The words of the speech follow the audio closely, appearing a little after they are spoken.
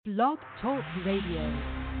Blog Talk Radio.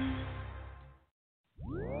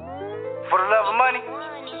 For the love of money,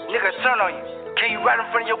 nigga turn on you. Kill you right in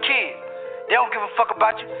front of your kid. They don't give a fuck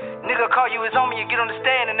about you. Nigga call you his homie and get on the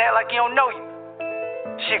stand and act like he don't know you.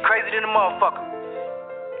 Shit crazy than a motherfucker.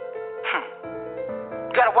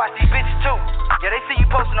 You gotta watch these bitches too. Yeah, they see you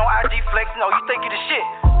posting on IG flexing. Oh, you think you the shit.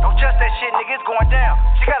 Don't trust that shit, nigga. It's going down.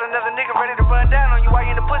 She got another nigga ready to run down on you while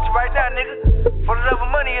you in the pussy right now, nigga. For the love of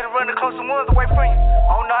money, it'll run the closer ones away from you.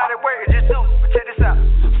 I don't know how that works. It just do. But check this out.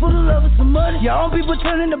 For the love of some money, your own people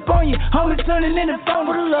turning up on you. Homies turning in the phone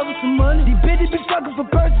for the love of some money. These bitches be fucking for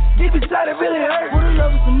purpose. Deep inside it really hurt. For the love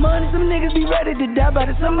of some money, some niggas be ready to die by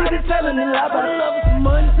it. Some niggas telling a lie by the love of some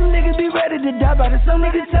money. Some niggas be ready to die by it. Some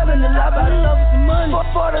niggas telling a lie by the love of some money.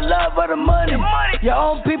 For the love of the money, your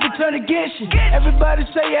own people turn against you. Everybody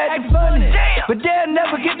say you acting funny, but they'll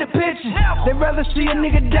never get the picture. They rather see a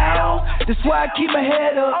nigga down. That's why I keep my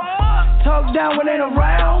head up. Talk down when ain't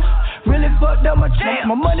around. Really fucked up my chance.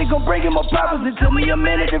 My money gon' bring in more problems. It took me a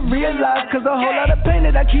minute to realize. Cause a whole lot of pain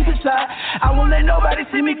that I keep inside. I won't let nobody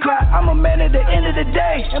see me cry. I'm a man at the end of the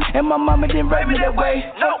day. And my mama didn't raise me that way.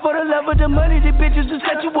 For the love of the money, these bitches just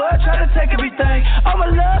set you up. Try to take everything. All my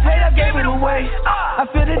love, hate, I gave it away. I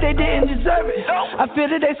feel that they didn't deserve it. I feel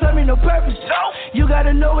that they serve me no purpose. You gotta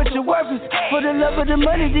know what your worth is. For the love of the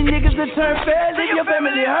money, these niggas will turn fair. Leave your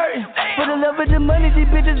family hurting. For the love of the money, these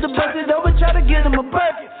bitches will bust it over. Try to give them a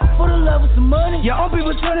burden. For the love of some money, your own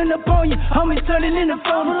people turning up on you. Homies turning in the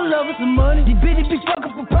phone for the love of some money. These bitches be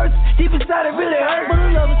fucking for purpose. Deep inside it really hurt. For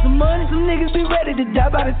the love of some money, some niggas be ready to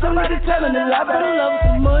die by it. Some niggas telling a lie by the love of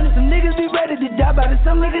some money. Some niggas be ready to die by it.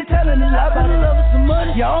 Some niggas telling a lie by the love of some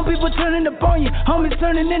money. Your own people turning up on you. Homies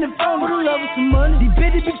turning in the phone for the love of some money. These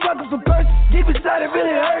bitches be fucking for purpose. Deep inside it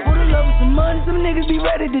really hurt. For the love of some money, some niggas be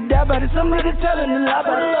ready to die by it. Some niggas telling a lie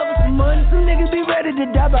by the love of some money. Some niggas be ready to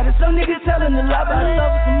die by it. Some niggas telling a lie by the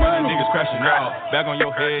love of some money. Niggas crashing out, back on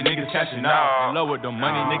your head, niggas cashing out. In love with the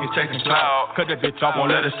money, niggas chasing clout. Cut that bitch off,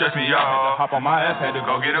 won't let it stress me out. Had to hop on my ass, had to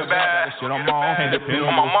go get a bag. That shit on my own, can't depend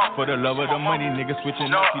on you. For the love of the money, niggas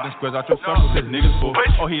switching up. He done squares out your circle, cause niggas full.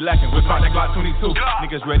 Oh, he lacking, whip out that Glock 22.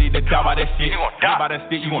 Niggas ready to die by that shit. Die by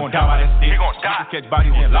that stick, you gon' die by that stick. Niggas catch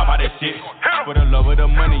bodies and lie by that shit. For the love of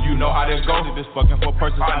the money, you know how that goes. If it's fucking for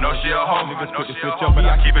purpose, I know she a hoe. Niggas put the switch up, but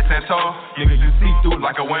I keep it 10 toes. Nigga, you see through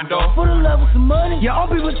like a window. For the love of some money, your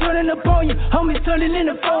own people turning up on you. Homies turning in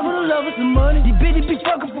the phone for the love of some money. These bitches be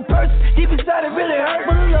fucking for purpose. Deep inside it really hurt.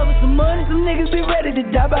 For the love of some money, some niggas be ready to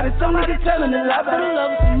die by it. Some niggas telling a lie by the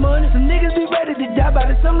love of some money. Some niggas be ready to die by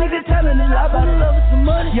it. Some niggas telling a lie by the love of some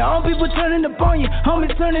money. Your own people turning up on you.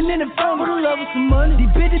 Homies turning in the phone for the love of some money.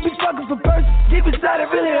 These bitches be fucking for purpose. Deep inside it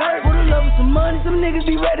really hurt. For the love of some money, some niggas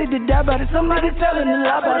be ready to die by it. Some niggas telling a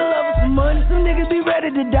lie by the love of some money. Some niggas be ready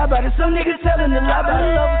to die by it. Some niggas telling a lie by the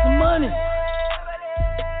love of some money.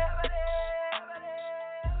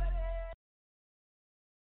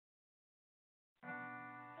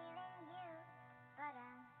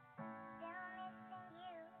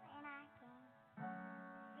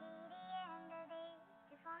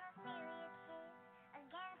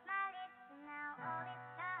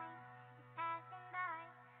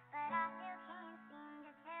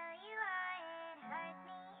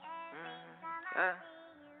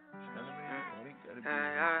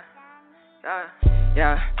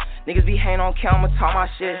 Yeah. Niggas be hating on camera, talk my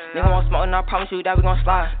shit. Nigga won't smoke, and I promise you that we gon'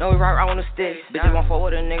 slide. No, we right around with the sticks. Bitches won't fuck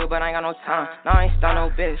with a nigga, but I ain't got no time. No, I ain't start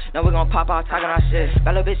no bitch. No, we gon' pop out talking our shit.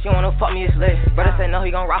 That little bitch, you wanna fuck me, it's lit. Brother said no,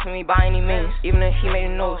 he gon' rock for me by any means. Even if he made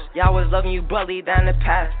a news. Yeah, I was loving you, but leave that in the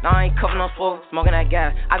past. Now I ain't covering no floor, smoking that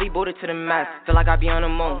gas. I be booted to the max. Feel like I be on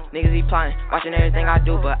the moon. Niggas be plotting, watching everything I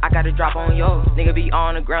do, but I gotta drop on yo. Nigga be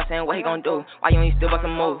on the ground saying what he gon' do. Why you ain't still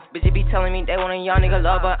bustin' move? Bitches be telling me they want a young nigga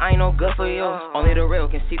love, but I ain't no good for you. Only the real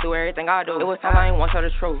can see through everything I do. It was times I ain't want to tell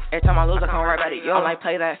the truth. Every time I lose, I come right back at yo. I like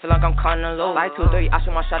play that, feel like I'm calling a lose. Like 2-3, I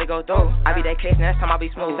shoot my shot to go through. I be that case, next time I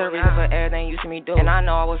be smooth. It's the reason for everything you see me do. And I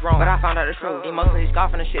know I was wrong, but I found out the truth. Emotionally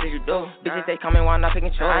scoffing the shit that you do. Bitches they come and wanna pick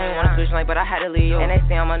and choose. I ain't wanna switch like, but I had to leave you. And they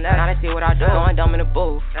say I'm a nut, now they see what I do. Going dumb in the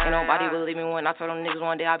booth. Ain't nobody believe me when I told them niggas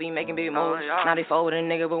one day I be making big moves. Now they fuck with a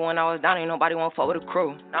nigga, but when I was down, ain't nobody wanna fuck with a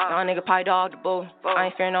crew. Now a nigga probably dog the boo.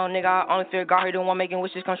 I ain't fear no nigga, I only fear God, he the one making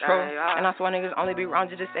wishes come true. And I swear niggas only be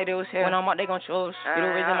wrong just to say they was here. When I'm out, they gon' choose. You the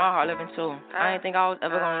reason my heart living too. I ain't think I was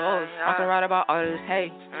ever gonna lose. I'm finna write about all this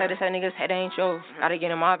hate. Say this that niggas hate, they ain't true. Gotta get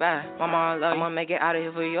in my bag. My mom love, I'ma make it out of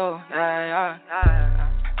here for you. Yeah.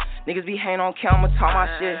 Niggas be hating on camera, talk my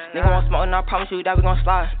shit. Nigga want smoke and I promise you that we gon'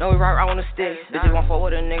 slide. No, we right on the stick. Bitches want fuck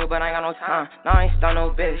with a nigga, but I ain't got no time. Nah, I ain't stun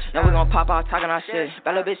no bitch. Now we gon' pop out talking our shit.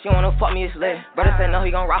 Bad little bitch, you wanna fuck me, it's lit. Brother said no,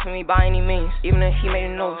 he gon' rock for me by any means. Even if he made a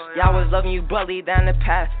noise. Yeah, I was loving you, but leave that in the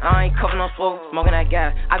past. I ain't covering no smoke, smoking that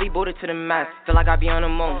gas. I be booted to the max. Feel like I be on the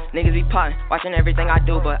moon. Niggas be plotting, watching everything I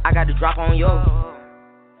do, but I got to drop on you.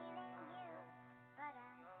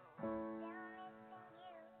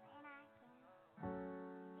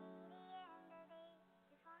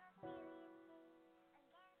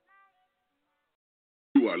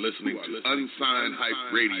 You are listening to Unsigned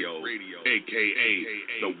Hype Radio, a.k.a.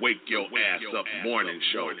 the Wake Your Ass Up Morning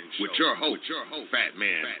Show, with your host, Fat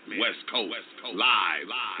Man, West Coast, live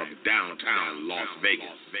from downtown Las Vegas.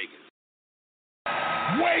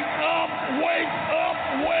 Wake up, wake up,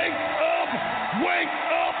 wake up, wake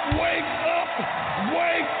up, wake up,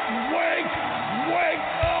 wake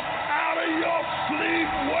up out of your sleep,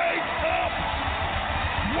 wake up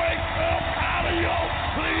out of your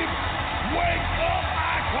sleep, wake up.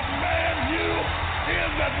 Command you in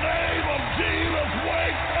the name of Jesus,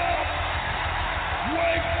 wake up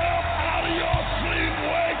out of your sleep,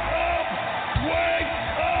 wake up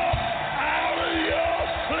out of your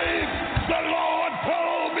sleep. The Lord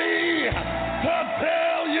told me to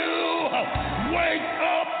tell you, wake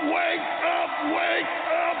up, wake up, wake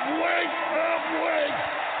up, wake up,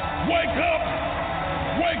 wake up,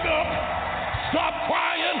 wake up, stop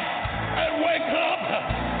crying and wake up,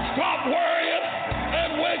 stop worrying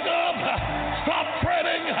and wake up, stop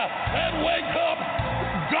fretting and wake up.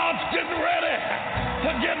 God's getting ready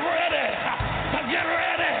to get ready, to get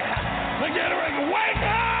ready, to get ready. Wake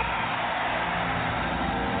up!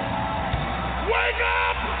 Wake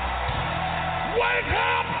up! Wake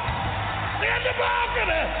up! In the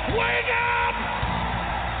balcony! Wake up!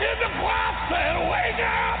 In the closet! Wake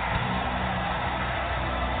up!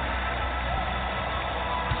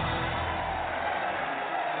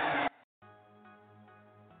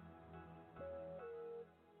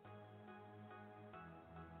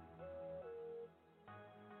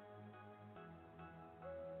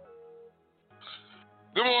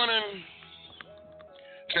 Good morning.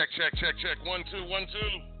 Check. 1, 2, 1, 2.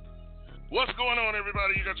 What's going on,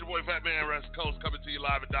 everybody? You got your boy Fat Man West Coast coming to you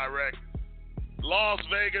live and direct. Las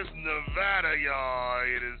Vegas, Nevada, y'all.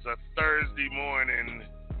 It is a Thursday morning.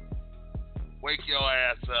 Wake your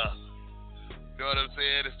ass up. You know what I'm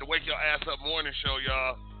saying? It's the Wake Your Ass Up morning show,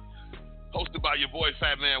 y'all. Hosted by your boy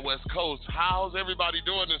Fat Man West Coast. How's everybody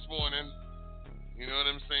doing this morning? You know what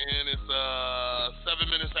I'm saying? It's 7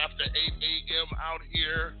 minutes after 8 a.m. out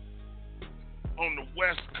here on the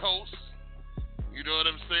West Coast. You know what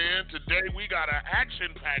I'm saying? Today we got an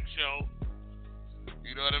action-packed show.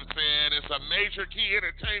 You know what I'm saying? It's a MAJORKEY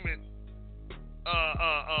Entertainment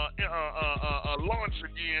launch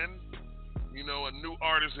again. You know, a new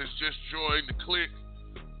artist has just joined the clique.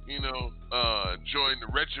 You know, joined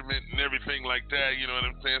the regiment and everything like that. You know what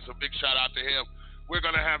I'm saying? So big shout out to him. We're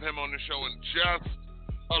going to have him on the show in just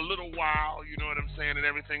a little while, you know what I'm saying, and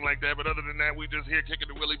everything like that. But other than that, we just here kicking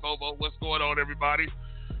the Willy Bobo. What's going on, everybody?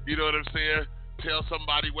 You know what I'm saying? Tell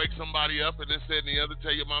somebody, wake somebody up, and this, that, and the other.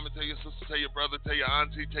 Tell your mama, tell your sister, tell your brother, tell your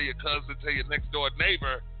auntie, tell your cousin, tell your next-door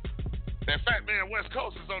neighbor that Fat Man West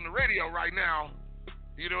Coast is on the radio right now.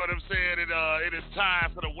 You know what I'm saying? It is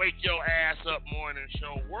time for the Wake Your Ass Up morning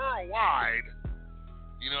show worldwide.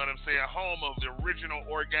 You know what I'm saying? Home of the original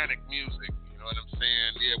organic music. You know what I'm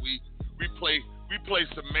saying? Yeah, we play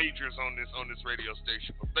some majors on this radio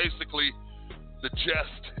station, but basically the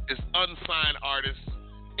gist is unsigned artists,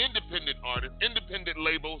 independent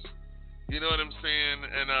labels. You know what I'm saying?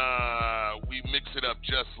 And we mix it up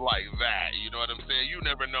just like that. You know what I'm saying? You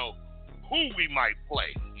never know who we might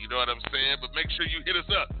play. You know what I'm saying? But make sure you hit us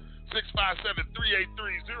up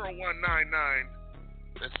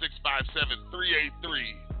 657-383-0199. That's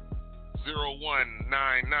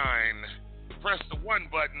 657-383-0199. Press the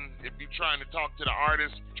 1 button if you're trying to talk to the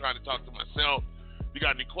artist, if you're trying to talk to myself. You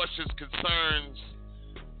got any questions, concerns?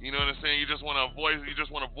 You know what I'm saying? You just want to voice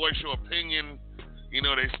your opinion. You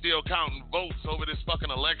know, they still counting votes over this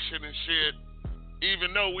fucking election and shit.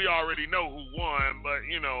 Even though we already know who won, but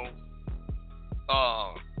you know,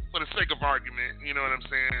 for the sake of argument, you know what I'm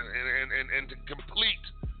saying, and to complete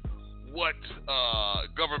what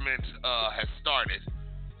government has started,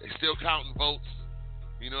 they still counting votes.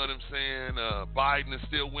 You know what I'm saying? Biden is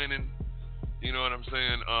still winning. You know what I'm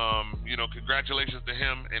saying? You know, congratulations to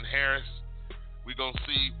him and Harris. We're going to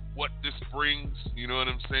see what this brings. You know what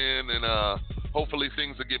I'm saying? And hopefully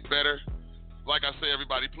things will get better. Like I say,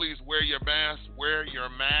 everybody, please wear your mask. Wear your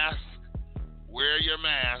mask. Wear your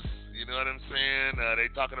mask. You know what I'm saying? They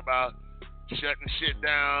talking about shutting shit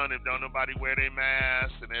down if don't nobody wear their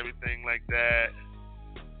masks and everything like that.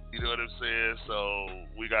 You know what I'm saying? So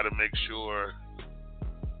we got to make sure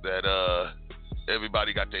that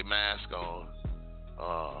everybody got their mask on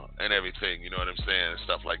and everything. You know what I'm saying? And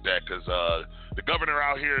stuff like that. Because the governor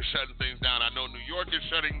out here is shutting things down. I know New York is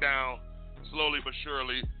shutting down slowly but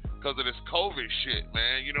surely because of this COVID shit,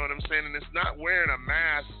 man. You know what I'm saying? And it's not wearing a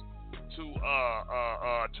mask to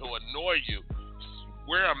annoy you.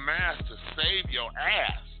 Wear a mask to save your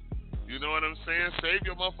ass. You know what I'm saying? Save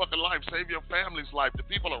your motherfucking life. Save your family's life. The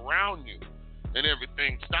people around you and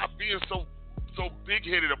everything. Stop being so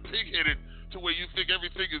big-headed or pig-headed to where you think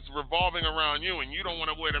everything is revolving around you and you don't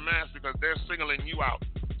want to wear the mask because they're singling you out.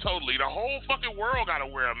 Totally. The whole fucking world got to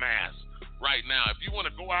wear a mask right now. If you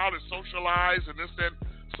want to go out and socialize and this, that,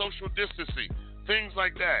 social distancing, things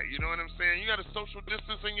like that. You know what I'm saying? You got to social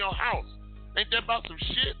distance in your house. Ain't that about some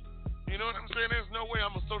shit? You know what I'm saying? There's no way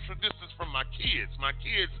I'm a social distance from my kids. My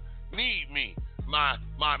kids need me. My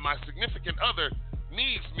significant other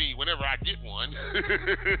needs me whenever I get one.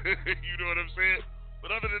 You know what I'm saying?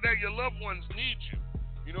 But other than that, your loved ones need you.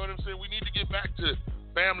 You know what I'm saying? We need to get back to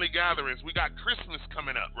family gatherings. We got Christmas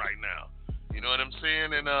coming up right now. You know what I'm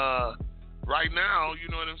saying? And right now,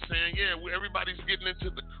 you know what I'm saying? Yeah, everybody's getting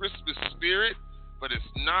into the Christmas spirit, but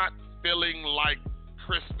it's not feeling like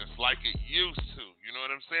Christmas like it used to. You know what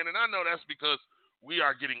I'm saying? And I know that's because we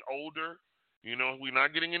are getting older. You know, we're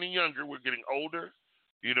not getting any younger. We're getting older.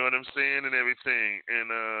 You know what I'm saying? And everything. And,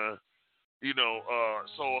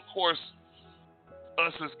 so, of course,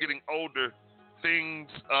 us as getting older, things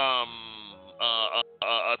don't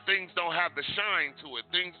have the shine to it.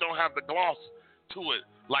 Things don't have the gloss to it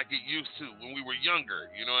like it used to when we were younger.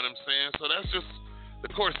 You know what I'm saying? So that's just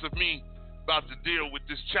the course of me about to deal with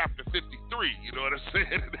this chapter 53, you know what I'm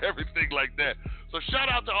saying, and everything like that. So shout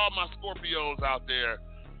out to all my Scorpios out there.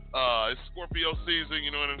 It's Scorpio season, you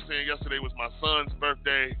know what I'm saying. Yesterday was my son's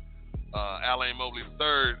birthday, Alain Mobley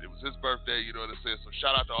III. It was his birthday, you know what I'm saying. So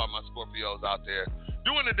shout out to all my Scorpios out there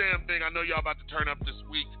doing the damn thing. I know y'all about to turn up this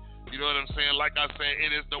week, you know what I'm saying. Like I said,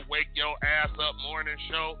 it is the Wake Your Ass Up morning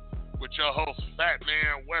show with your host, Fat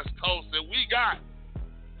Man West Coast, and we got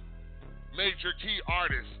MAJORKEY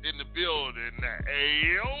artists in the building,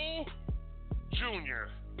 AYOOJR,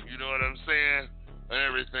 you know what I'm saying, and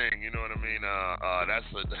everything, you know what I mean. I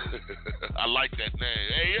like that name,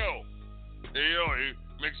 Ayo, it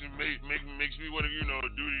makes me want to,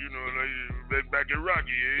 do, like back in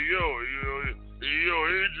Rocky, Ayo, Adrian, you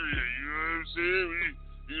know what I'm saying.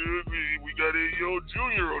 We got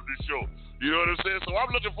AYOOJR on the show, you know what I'm saying. So I'm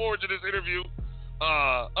looking forward to this interview.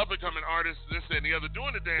 Up and coming artists, this and the other,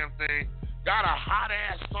 doing the damn thing. Got a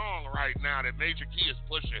hot-ass song right now that MAJORKEY is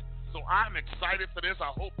pushing. So I'm excited for this. I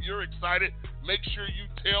hope you're excited. Make sure you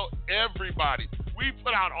tell everybody. We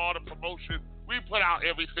put out all the promotion. We put out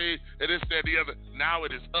everything, and this, that, and the other. Now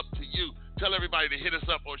it is up to you. Tell everybody to hit us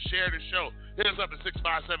up or share the show. Hit us up at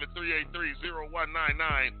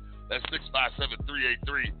 657-383-0199. That's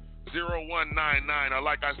 657-383-0199. Or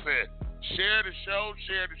like I said, share the show,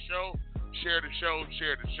 share the show, share the show,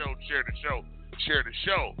 share the show, share the show, share the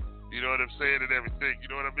show. You know what I'm saying, and everything. You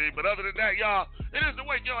know what I mean? But other than that, y'all, it is the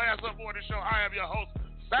Wake Your Ass Up morning show. I am your host,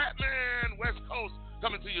 Fat Man West Coast,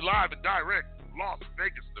 coming to you live and direct from Las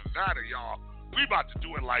Vegas, Nevada, y'all. We about to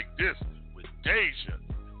do it like this with Deja,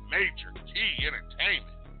 MAJORKEY Entertainment.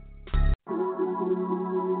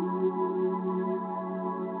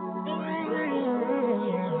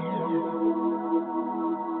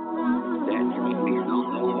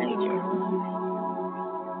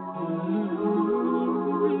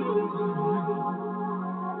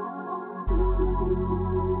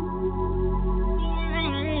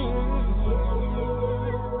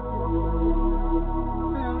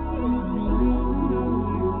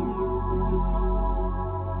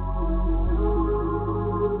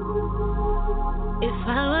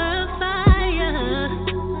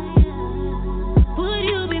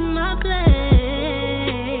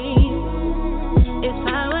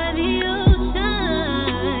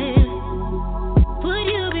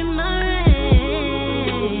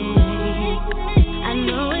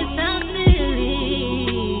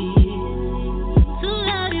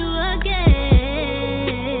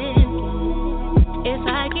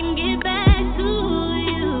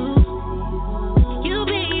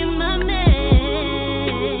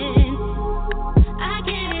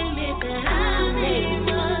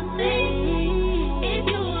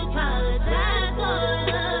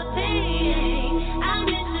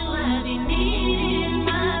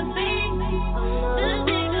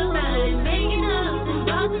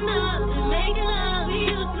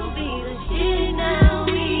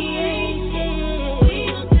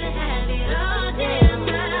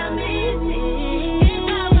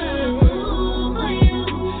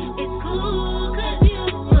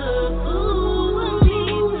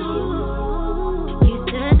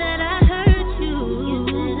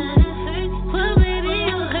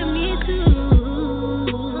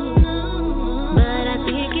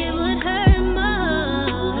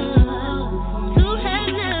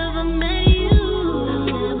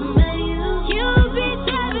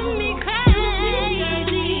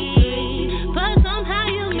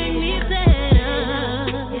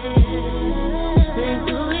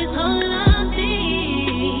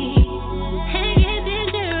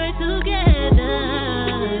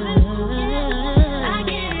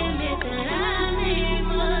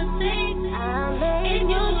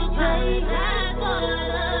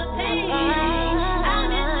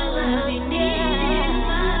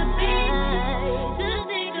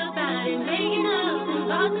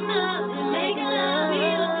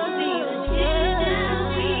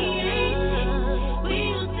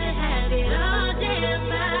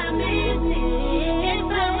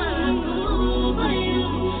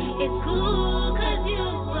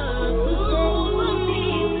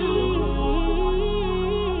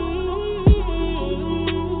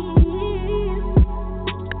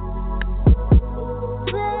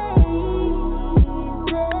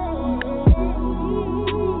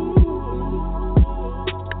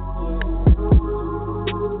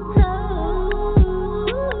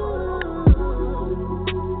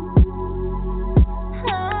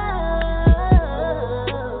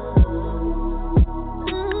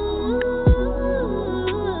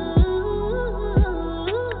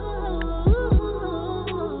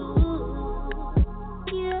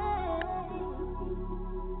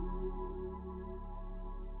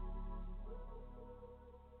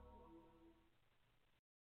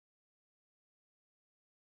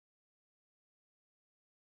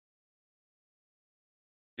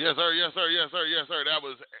 Yes, sir, yes, sir, yes, sir, yes, sir. That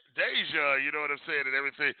was Deja, you know what I'm saying, and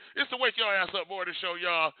everything. It's to wake your ass up more to show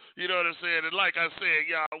y'all, you know what I'm saying. And like I said,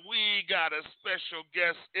 y'all, we got a special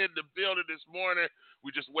guest in the building this morning.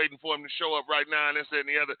 We're just waiting for him to show up right now and this and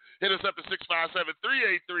the other. Hit us up to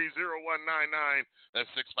 657-383-0199. That's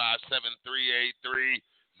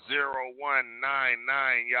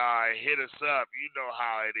 657-383-0199, y'all. Hit us up. You know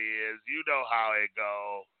how it is. You know how it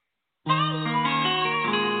go.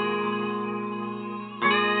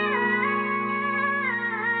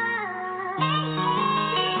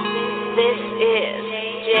 This is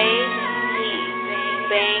J.E.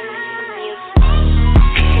 Banks Music.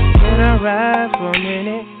 Can I ride for a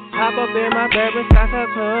minute? Hop up in my bed and stock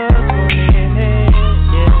up clothes for a minute.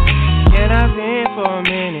 Yeah. Can I vent for a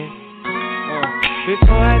minute?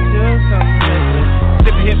 Before I do something reckless.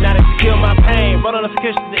 Sipping hypnotic to kill my pain. Roll on a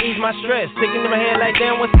cushion to ease my stress. Sticking to my head like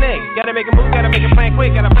damn, what's next? Gotta make a move, gotta make a plan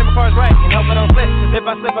quick. Gotta play my cards right and hope I don't slip. If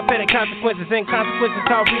I slip, I pay the consequences. And consequences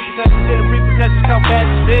called repercussions. And the repercussions called bad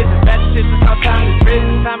decisions. Bad decisions called time in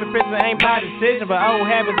prison. Time in prison ain't by decision, but old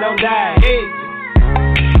habits don't die.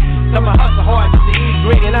 So I hustle hard just to eat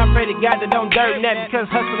green. And I pray to God that don't dirt that because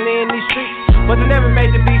hustling in these streets wasn't never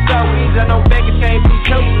made to be so easy. I know beggars can't be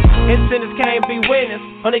choosers, and sinners can't be winners.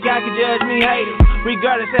 Only God can judge me haters,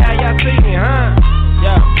 regardless of how y'all see me, huh?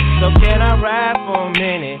 Yeah, so can I ride for a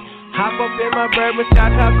minute? Hop up in my bourbon,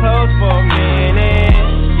 stock up clothes for a minute.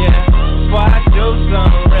 Yeah, before I do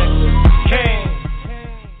something reckless.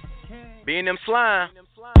 Being them slime.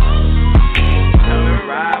 Come and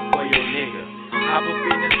ride for your nigga. Hop up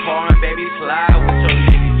in this car and baby slide with your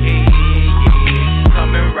nigga. Yeah.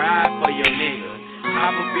 Come and ride for your nigga.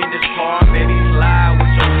 Hop up in this car and baby slide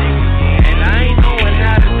with your nigga. Yeah. And I ain't knowing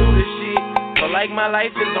how to do this shit, but like my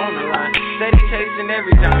life is on the line. Steady chasing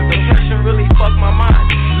every time. Depression really fuck my mind.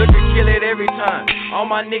 Look and kill it every time. All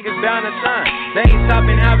my niggas bound to shine. They ain't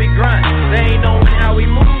stopping how we grind. They ain't knowing how we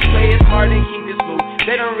move. Play it smart and keep it smooth.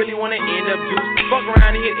 They don't really wanna end up juice. Fuck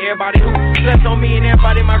around and hit everybody who slept on me and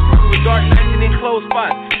everybody in my crew. With dark nights and in close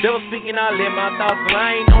spots. They was speaking, I live my thoughts, but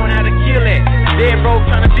I ain't knowing how to kill that. Dead broke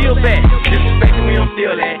trying to feel bad. Disrespecting me, don't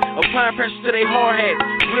feel that. Applying pressure to they hard heads.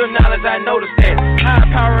 Real knowledge, I noticed that. High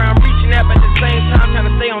power, I'm reaching up at the same time, trying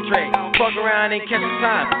to stay on track. Fuck around and catch a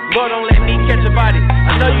time. Lord, don't let me catch a body.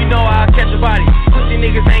 I know you know I'll catch a body. Pussy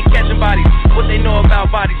niggas ain't catching bodies. What they know about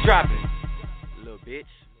bodies dropping? Little bitch.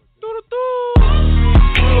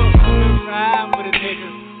 Ride with a nigga,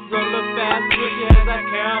 roll up fast with you as I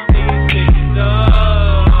count these bitches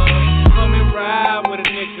up. Come and ride with a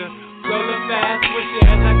nigga, roll up fast with you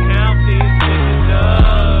as I count these bitches up.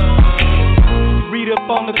 Read up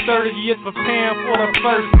on the 30 years, preparing for the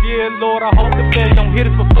first year. Lord, I hope the feds don't hit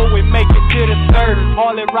us before we make it to the third.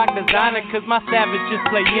 Harley rock designer, cause my savage just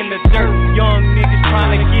play in the dirt. Young niggas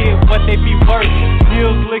trying to get what they be worth.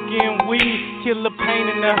 Pills, licking weed, kill the pain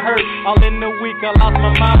and the hurt. All in the week, I lost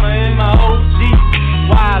my mama and my OG.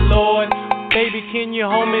 Why, Lord? Baby, can you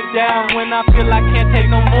hold me down when I feel I can't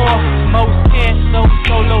take no more? Most can't, so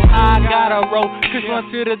solo high, I gotta roll. Cause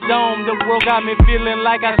run to the dome, the world got me feeling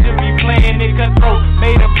like I should be playing it cutthroat.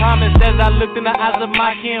 Made a promise as I looked in the eyes of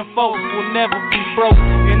my kinfolk, we'll never be broke.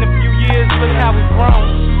 In a few years, look how we've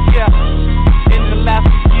grown. Yeah, in the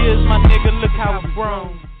last few years, my nigga, look how we've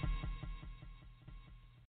grown.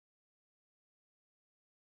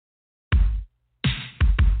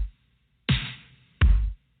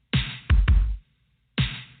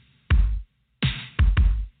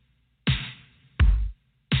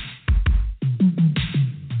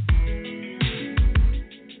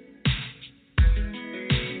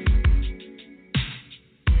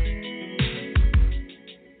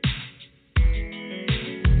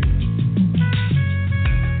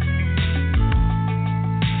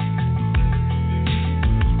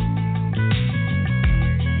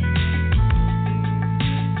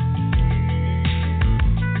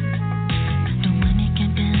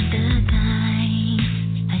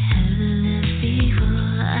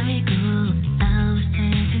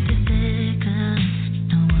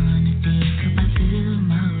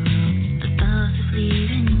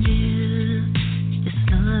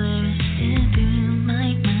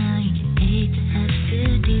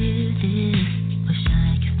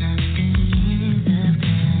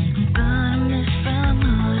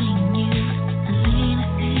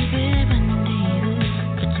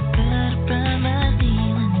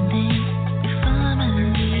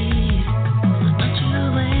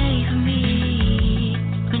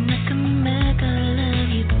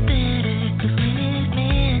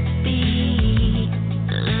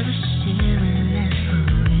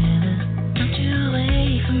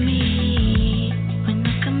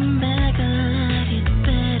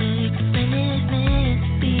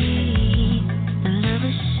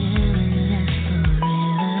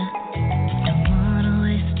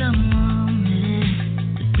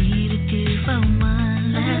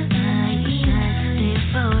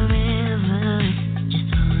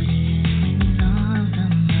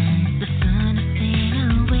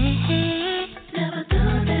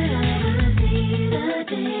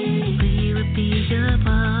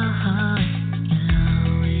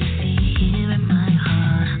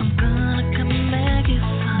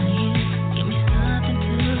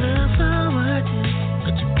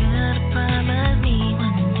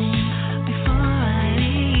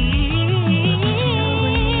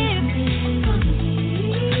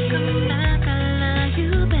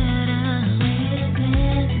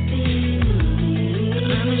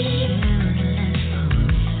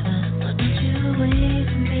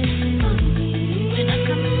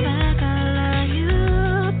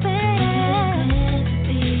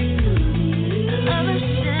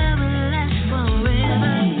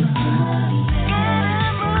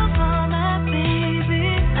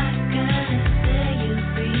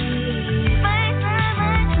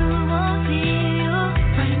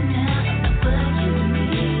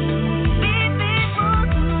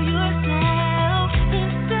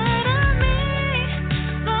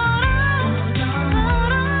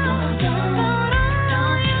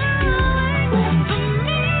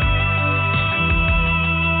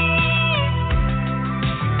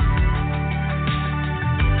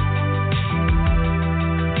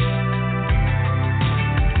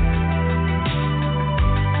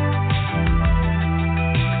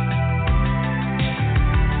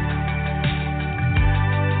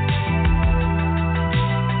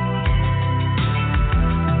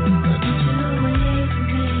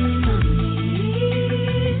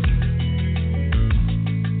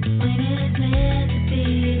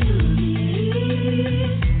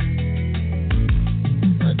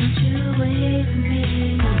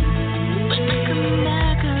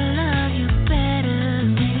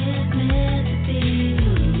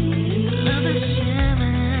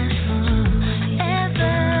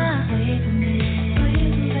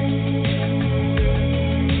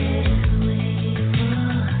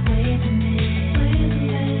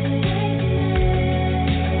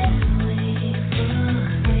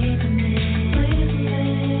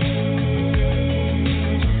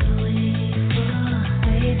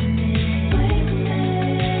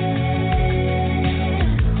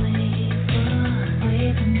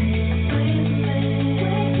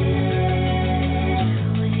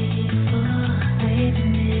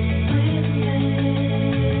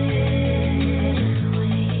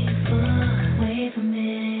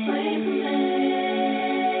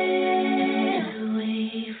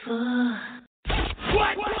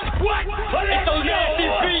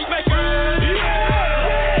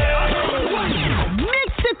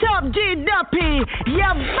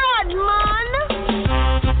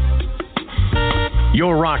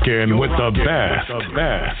 You're rocking with the best.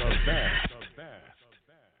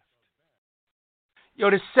 Yo,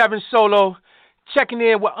 this 7 Solo, checking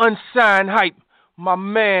in with Unsigned Hype. My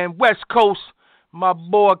man, West Coast, my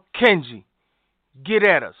boy Kenji. Get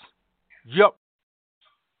at us. Yup.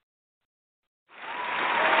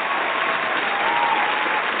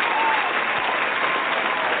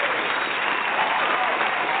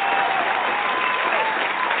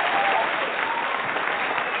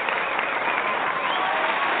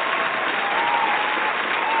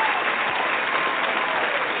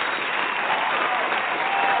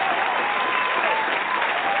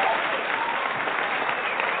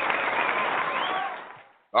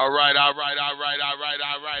 All right.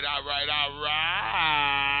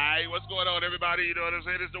 What's going on, everybody? You know what I'm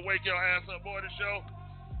saying? It's the Wake Your Ass Up Boy show.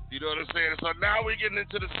 You know what I'm saying? So now we're getting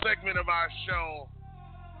into the segment of our show.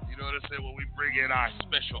 You know what I'm saying? When we bring in our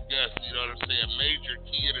special guest, you know what I'm saying?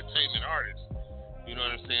 MajorKey entertainment artist. You know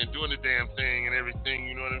what I'm saying? Doing the damn thing and everything.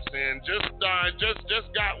 You know what I'm saying? Just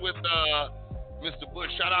got with Mr. Bush.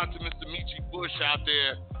 Shout out to Mr. Meechie Bush out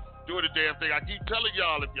there. Doing the damn thing. I keep telling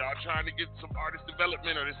y'all, if y'all trying to get some artist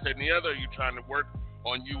development or this, that, and the other, you trying to work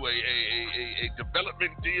on you a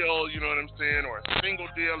development deal, you know what I'm saying, or a single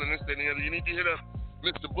deal and this, that, and the other, you need to hit up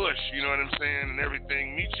Mr. Bush, you know what I'm saying, and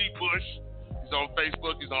everything. Meechie Bush, he's on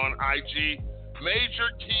Facebook, he's on IG.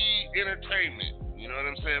 MajorKey Entertainment, you know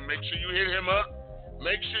what I'm saying. Make sure you hit him up.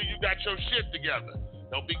 Make sure you got your shit together.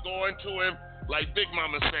 Don't be going to him like Big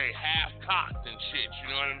Mama say, half cocked and shit.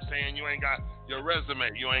 You know what I'm saying? You ain't got your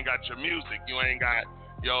resume. You ain't got your music. You ain't got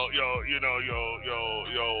your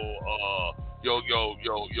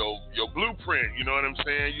blueprint. You know what I'm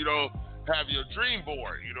saying? You don't have your dream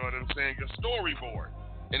board. You know what I'm saying? Your storyboard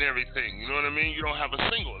and everything. You know what I mean? You don't have a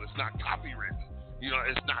single. It's not copywritten. You know,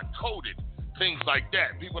 it's not coded. Things like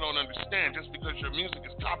that. People don't understand. Just because your music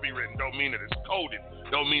is copywritten don't mean that it's coded.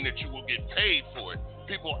 Don't mean that you will get paid for it.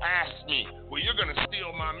 People ask me, well, you're going to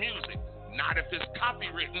steal my music. Not if it's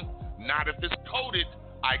copywritten. Not if it's coded.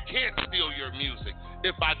 I can't steal your music.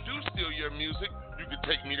 If I do steal your music, you can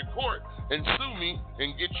take me to court and sue me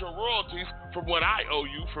and get your royalties from what I owe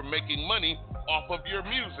you for making money off of your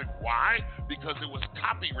music. Why? Because it was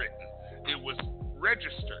copywritten. It was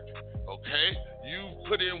registered. Okay? You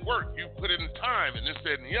put in work. You put in time and this,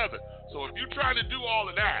 that, and the other. So if you're trying to do all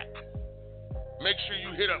of that, make sure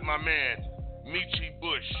you hit up my man, Meechie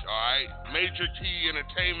Bush, all right? MajorKey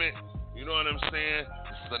Entertainment, you know what I'm saying?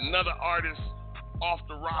 This is another artist off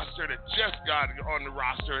the roster that just got on the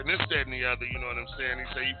roster and this, that, and the other, you know what I'm saying? He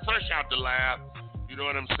said he's fresh out the lab, you know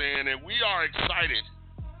what I'm saying? And we are excited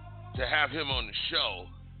to have him on the show,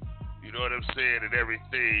 you know what I'm saying, and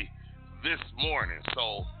everything this morning.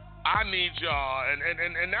 So I need y'all, and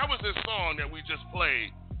that was this song that we just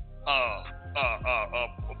played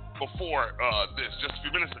before this, just a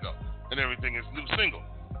few minutes ago, and everything is new single.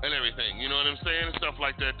 And everything, you know what I'm saying, and stuff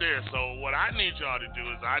like that there. So what I need y'all to do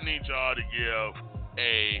is I need y'all to give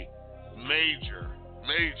a major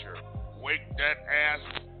wake that ass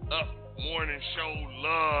up morning show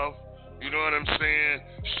love, you know what I'm saying,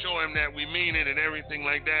 show him that we mean it and everything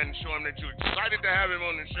like that, and show him that you're excited to have him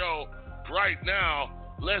on the show right now.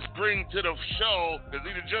 Let's bring to the show, because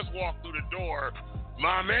he just walked through the door,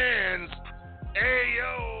 my man's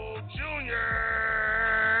AYOOJR.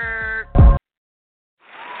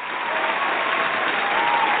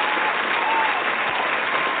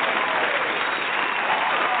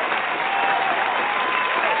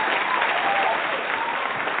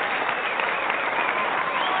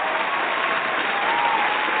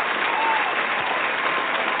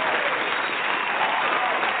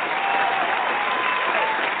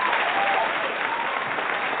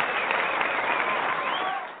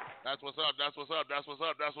 That's what's up.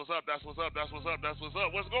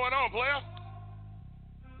 What's going on, player?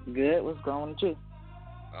 Good. What's going on with you?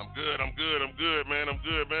 I'm good, man.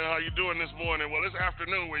 How you doing this morning? Well, it's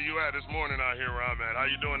afternoon where you at this morning out here where I'm at. How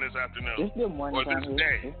you doing this afternoon? It's still morning time here.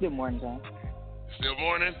 Day? It's still morning time. Still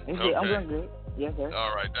morning? It's good. I'm doing good. Yes, sir.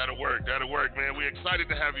 All right, that'll work, man. We're excited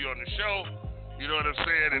to have you on the show. You know what I'm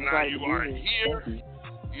saying? And now you are here.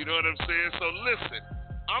 You know what I'm saying? So listen,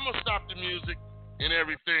 I'm going to stop the music and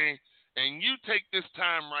everything, and you take this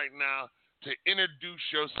time right now to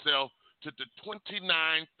introduce yourself to the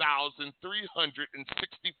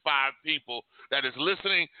 29,365 people that is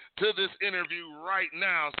listening to this interview right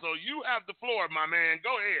now. So you have the floor, my man.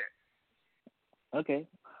 Go ahead. Okay.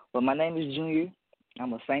 Well, my name is Junior.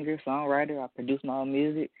 I'm a singer, songwriter. I produce my own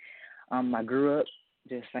music. I grew up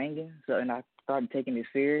just singing, and I started taking it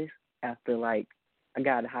serious after, I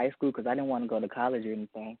got out of high school because I didn't want to go to college or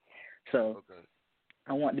anything. So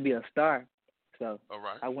I wanted to be a star. So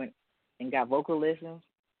I went and got vocal lessons.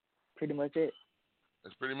 Pretty much it.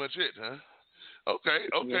 That's pretty much it, huh? Okay.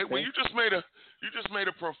 Yes, well, you just made a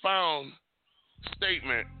profound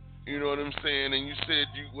statement. You know what I'm saying? And you said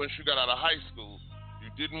once you got out of high school, you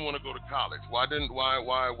didn't want to go to college. Why didn't you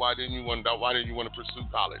want to pursue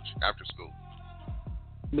college after school?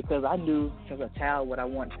 Because I knew since a child what I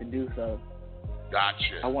wanted to do. So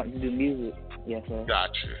gotcha. I wanted to do music. Yes, sir.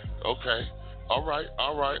 Gotcha. Okay. All right.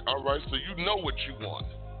 So you know what you want.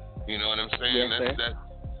 You know what I'm saying? Yes, sir.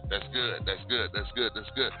 That's good. Now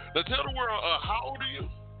tell the world, how old are you?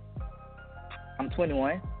 I'm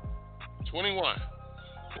 21. 21.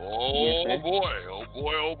 Oh, yes, boy.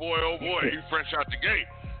 He fresh out the gate.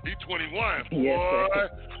 He 21. Boy, yes, sir.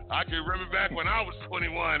 I can remember back when I was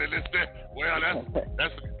 21, and that's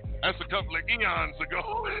a couple of eons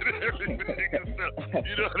ago and everything and stuff.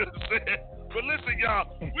 You know what I'm saying? But listen,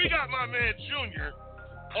 y'all, we got my man Junior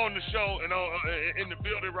on the show and in the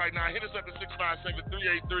building right now. Hit us up at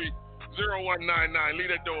 657-383-0199. Leave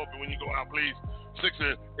that door open when you go out, please.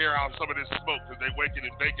 Air out some of this smoke because they waking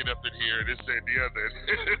and baking up in here, this and the other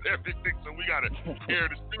and everything. So we got to air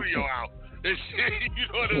the studio out. And shit, you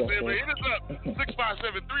know what I'm saying? But hit us up,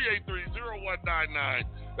 657-383-0199.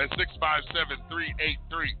 That's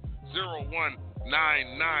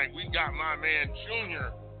 657-383-0199. We got my man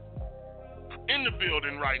Junior in the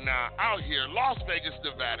building right now, out here, Las Vegas,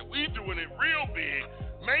 Nevada. We doing it real big.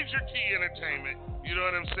 MajorKey Entertainment, you know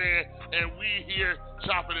what I'm saying? And we here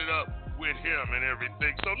chopping it up with him and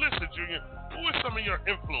everything. So listen, Junior, who are some of your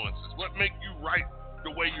influences? What make you write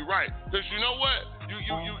the way you write? Because you know what? You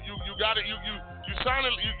got it. You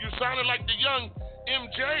sounded like the young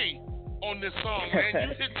MJ on this song,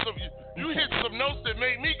 man. You hit some notes that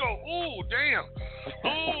made me go, ooh, damn.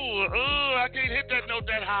 Ooh, I can't hit that note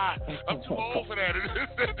that high. I'm too old for that. And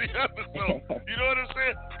this, that, the other. So, you know what I'm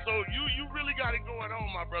saying? So you really got it going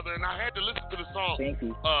on, my brother. And I had to listen to the song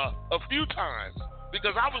a few times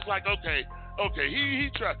because I was like, okay,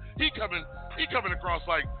 he coming across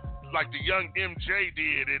like the young MJ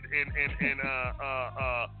did and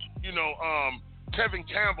Kevin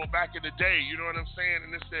Campbell back in the day, you know what I'm saying,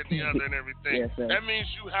 and this, that, and the other, and everything. Yes, sir. That means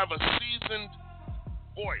you have a seasoned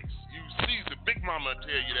voice. You seasoned. Big Mama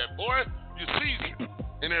tell you that, boy. You seasoned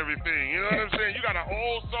and everything. You know what I'm saying? You got an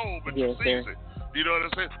old soul, but you seasoned. You know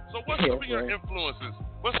what I'm saying? So what's some of your influences?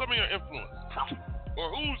 Or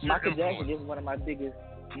who's your Michael influence? Jackson is one of my biggest.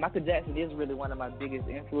 Michael Jackson is really one of my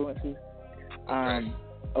biggest influences.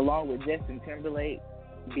 along with Justin Timberlake,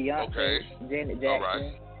 Beyonce, Janet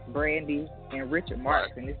Jackson, Brandy, and Richard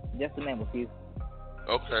Marx, and it's just to name a few.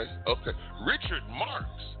 Okay. Richard Marx.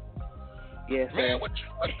 Yes, man, what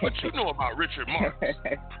you know about Richard Marx?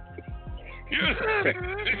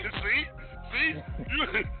 See,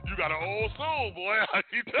 you got an old soul, boy. I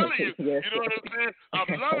keep telling you. Yes, you know what I'm saying?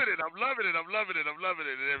 I'm loving it and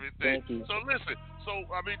everything. Thank you. So listen,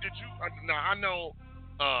 I mean, did you? Now I know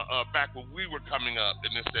back when we were coming up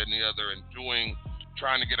and this, that, and the other, and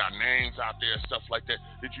trying to get our names out there and stuff like that.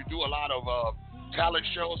 Did you do a lot of talent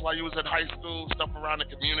shows while you was in high school? Stuff around the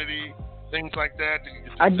community, things like that?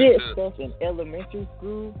 I did stuff in elementary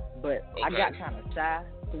school, but I got kind of shy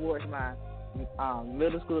towards my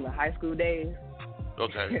middle school and high school days.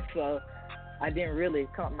 Okay. So I didn't really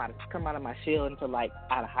come out of my shell until like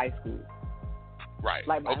out of high school. Right.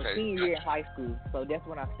 Like my senior year in high school. So that's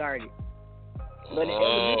when I started. But in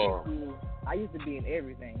elementary school, I used to be in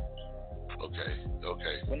everything. Okay.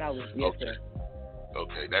 When I was sir.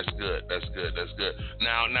 Okay, that's good.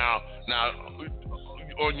 Now,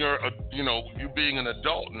 on your, you being an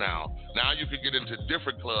adult now you can get into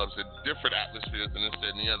different clubs and different atmospheres and this,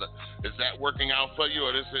 that, and the other. Is that working out for you,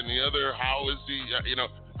 or this and the other? How is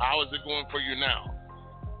how is it going for you now?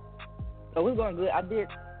 Oh, it's going good. I did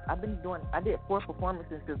 4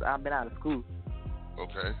 performances since I've been out of school.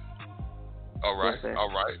 Okay. All right. Yes, sir.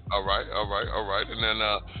 All right. And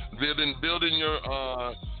then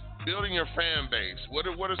building your fan base. What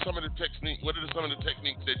are some of the techniques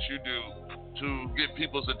that you do to get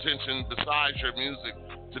people's attention besides your music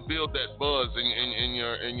to build that buzz in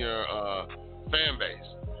your fan base?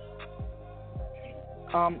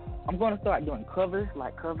 I'm going to start doing covers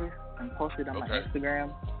and post it on my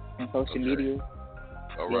Instagram and social media.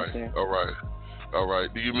 All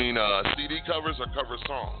right. Do you mean CD covers or cover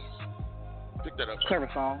songs? Pick that up. Cover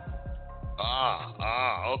song.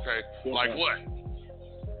 Okay. Yes, like sir. what?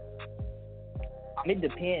 It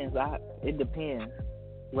depends. It depends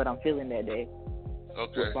what I'm feeling that day.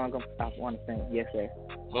 Okay. What song I want to sing. Yes, sir.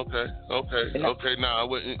 Okay. Now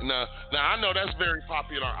I know that's very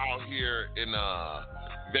popular out here in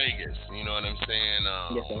Vegas. You know what I'm saying?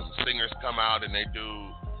 Yes, sir. Singers come out and they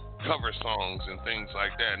do cover songs and things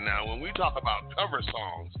like that. Now, when we talk about cover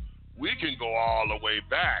songs, we can go all the way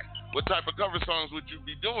back. What type of cover songs would you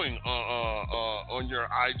be doing on your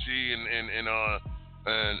IG and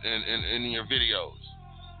in your videos?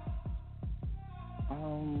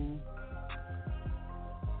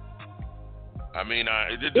 I mean,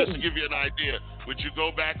 just to give you an idea, would you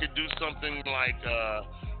go back and do something like?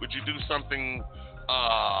 Would you do something?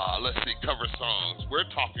 Let's see, cover songs. We're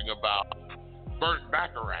talking about Burt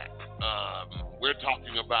Bacharach. We're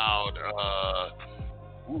talking about.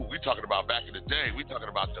 We're talking about back in the day. We're talking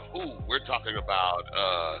about The Who. We're talking about,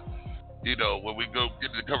 when we go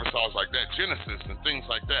get the cover songs like that, Genesis and things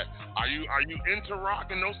like that. Are you into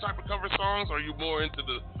rock and those type of cover songs, or are you more into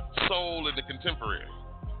the soul and the contemporary?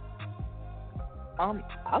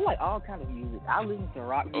 I like all kinds of music. I listen to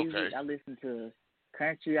rock music. Okay. I listen to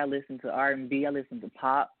country. I listen to R&B. I listen to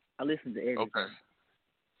pop. I listen to everything.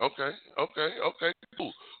 Okay.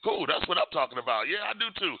 Cool. That's what I'm talking about. Yeah, I do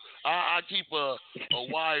too. I keep a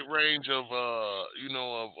wide range of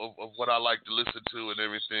of what I like to listen to and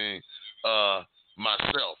everything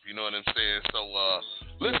myself. You know what I'm saying? So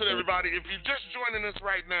listen, everybody, if you're just joining us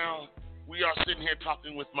right now, we are sitting here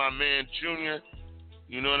talking with my man Junior.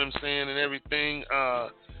 You know what I'm saying and everything.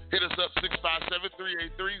 Hit us up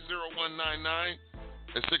 657-383-0199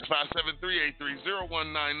 and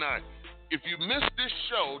 657-383-0199. If you missed this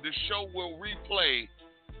show will replay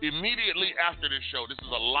immediately after this show. This is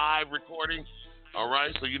a live recording, all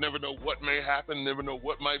right? So you never know what may happen, never know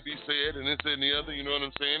what might be said, and this and the other, you know what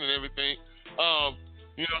I'm saying, and everything.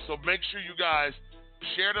 So make sure you guys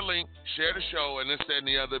share the link, share the show, and this and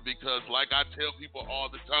the other, because like I tell people all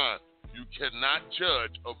the time, you cannot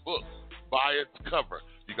judge a book by its cover.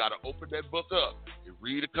 You got to open that book up and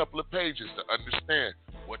read a couple of pages to understand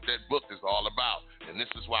what that book is all about. And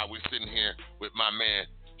this is why we're sitting here with my man,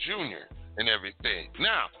 Junior, and everything.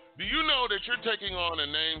 Now, do you know that you're taking on a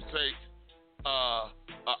namesake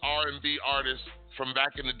R&B artist from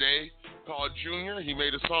back in the day called Junior? He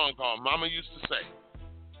made a song called Mama Used to Say.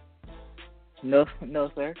 No,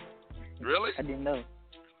 sir. Really? I didn't know.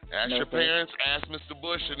 Ask your parents, ask Mr.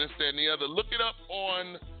 Bush, and this, that, and the other. Look it up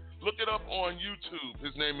on YouTube.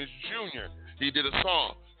 His name is Junior. He did a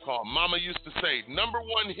song called Mama Used to Say.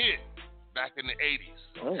 #1 hit back in the 80s,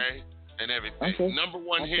 okay? And everything. Okay.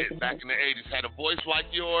 #1 hit back in the 80s. Had a voice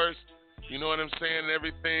like yours, you know what I'm saying, and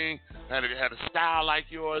everything. Had a style like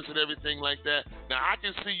yours and everything like that. Now, I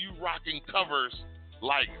can see you rocking covers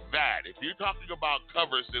like that. If you're talking about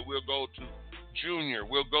covers, then we'll go to Junior.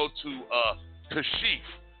 We'll go to Kashif.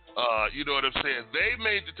 You know what I'm saying? They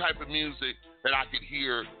made the type of music that I could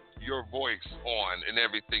hear your voice on and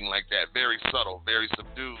everything like that. Very subtle, very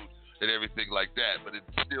subdued, and everything like that. But it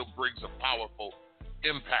still brings a powerful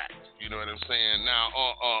impact. You know what I'm saying? Now,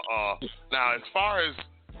 as far as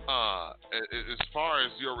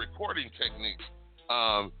your recording techniques,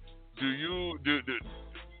 do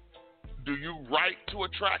you write to a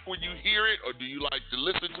track when you hear it, or do you like to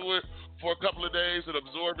listen to it for a couple of days and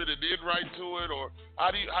absorb it and then write to it, or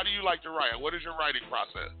how do you like to write? What is your writing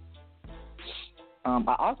process?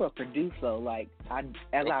 I also produce, so like I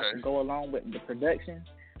go along with the production,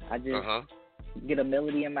 I just get a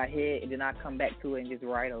melody in my head and then I come back to it and just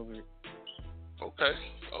write over it. Okay.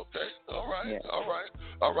 All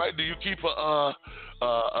right. Do you keep a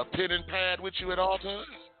pen and pad with you at all times?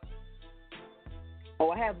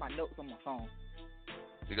 Oh, I have my notes on my phone.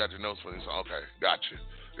 You got your notes for this? Okay, got you.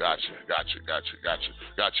 Now,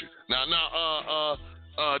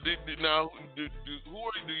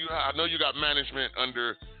 who do you have? I know you got management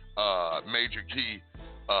under MajorKey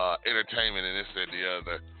Entertainment and this and the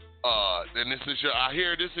other. Then I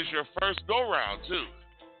hear this is your first go round too.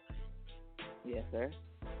 Yes, sir.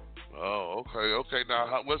 Oh, okay.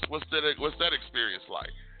 Now, what's that experience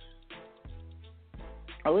like?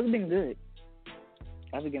 Oh, it's been good.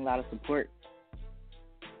 I've been getting a lot of support.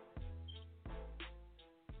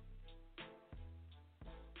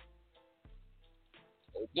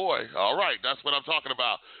 Oh boy! All right, that's what I'm talking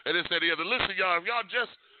about. And this and the other. Listen, y'all, if y'all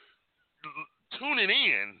just tuning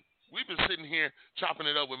in, we've been sitting here chopping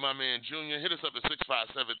it up with my man Junior. Hit us up at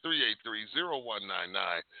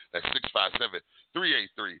 657-383-0199. That's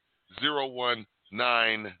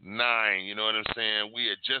 657-383-0199. You know what I'm saying? We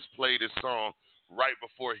had just played this song right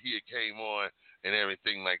before he had came on and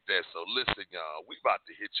everything like that. So listen, y'all, we about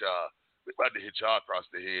to hit y'all across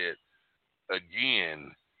the head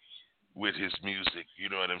again with his music, you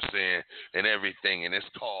know what I'm saying, and everything. And it's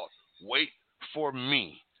called Wait For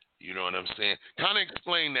Me. You know what I'm saying? Kind of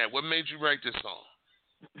explain that. What made you write this song?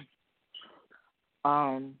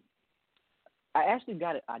 I actually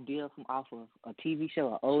got an idea off of a TV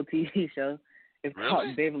show, an old TV show. It's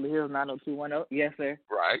called Beverly Hills 90210. Yes, sir.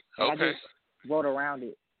 Right. Okay. I just wrote around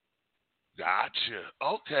it. Gotcha.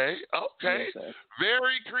 Okay. Yes,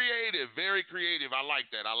 Very creative. I like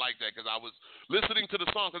that because I was listening to the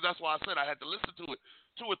song, because that's why I said I had to listen to it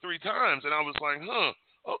 2 or 3 times, and I was like,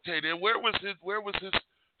 okay, then where was his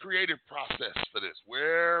creative process for this?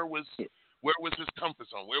 Where was his comfort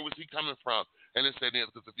zone? Where was he coming from? And it's that,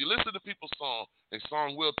 because if you listen to people's song, a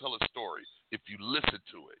song will tell a story if you listen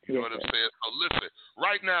to it. You know what I'm saying? So listen,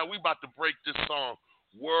 right now we about to break this song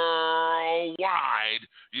worldwide,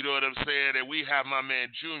 you know what I'm saying? And we have my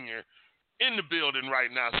man Junior in the building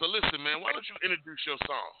right now. So listen, man, why don't you introduce your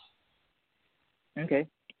song? Okay.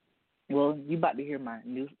 Well, you about to hear my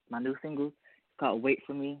new single. It's called Wait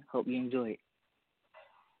For Me. Hope you enjoy it.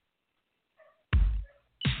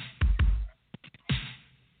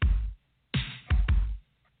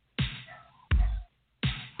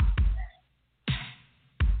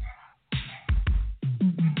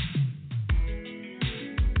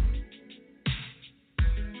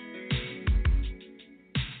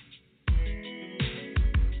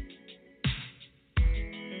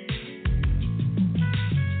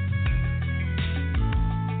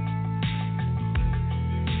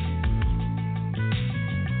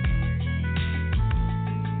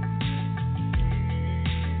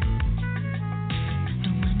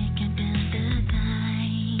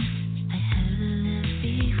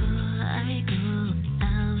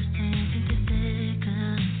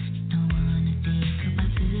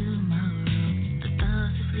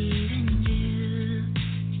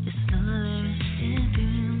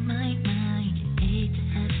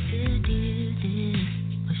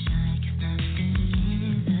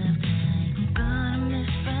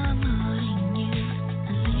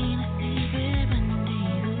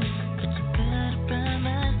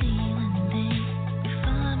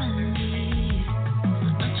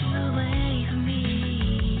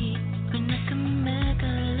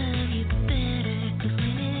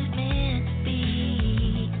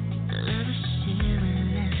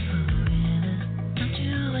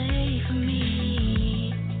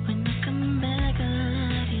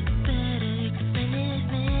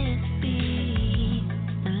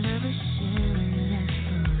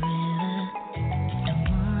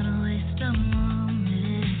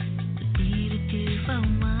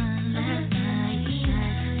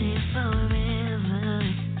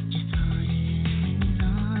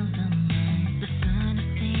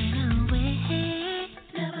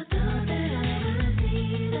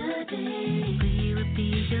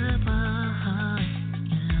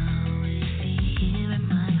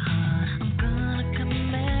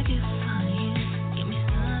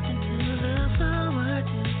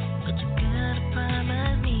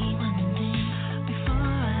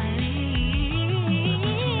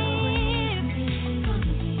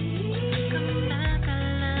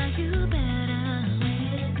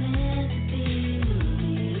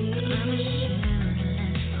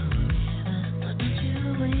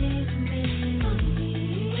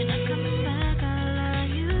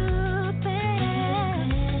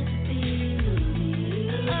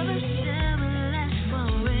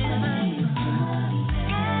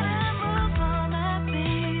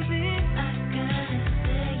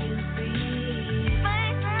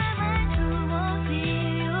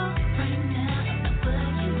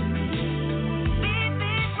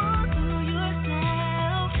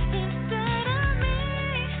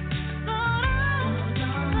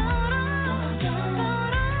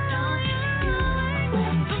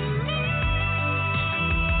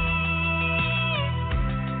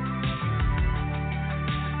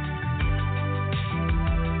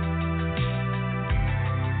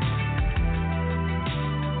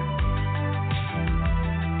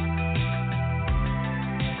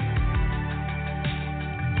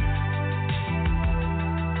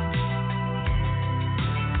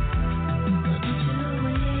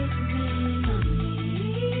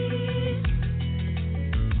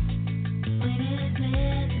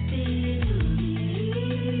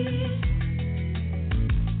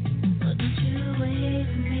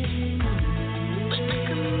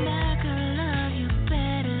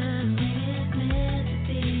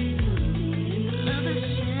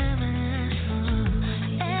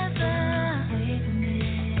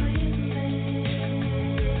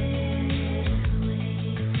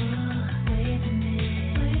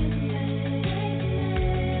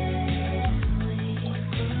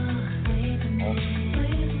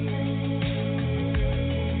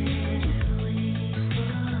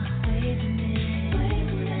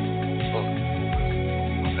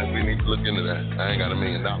 look into that. I ain't got $1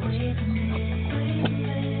 million.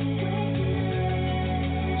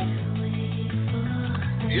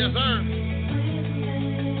 Yes, sir.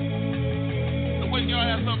 So when y'all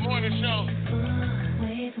have some morning show,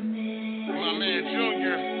 my man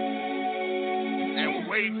Junior, and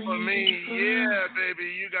wait for me. Yeah, baby,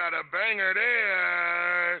 you got a banger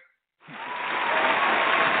there.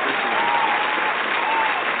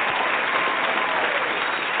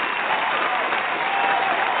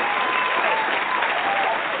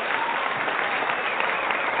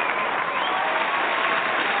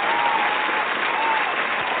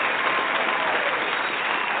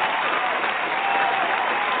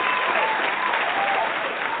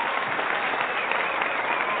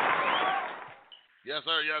 Yes,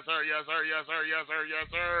 sir, yes, sir, yes, sir, yes, sir, yes, sir, yes,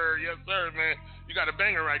 sir, yes, sir, man. You got a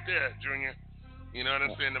banger right there, Junior. You know what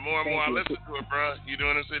I'm saying? The more and more I listen to it, bro, you know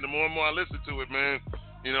what I'm saying? The more and more I listen to it, man,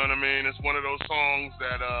 you know what I mean? It's one of those songs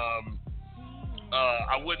that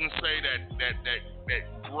I wouldn't say that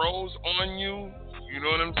grows on you, you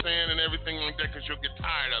know what I'm saying, and everything like that, because you'll get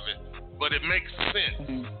tired of it. But it makes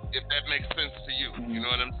sense, if that makes sense to you. You know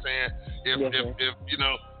what I'm saying? If you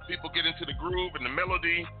know, people get into the groove and the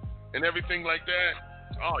melody and everything like that,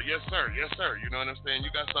 oh, yes, sir, yes, sir. You know what I'm saying?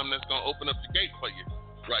 You got something that's going to open up the gate for you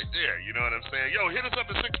right there. You know what I'm saying? Yo, hit us up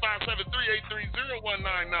at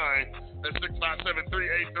 657-383-0199. That's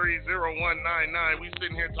 657-383-0199. We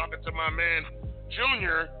sitting here talking to my man,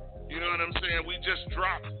 Junior. You know what I'm saying? We just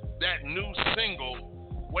dropped that new single,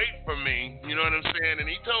 Wait For Me. You know what I'm saying? And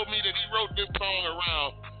he told me that he wrote this song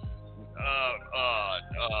around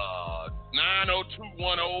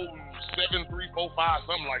 902107345,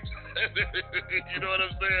 something like that. You know what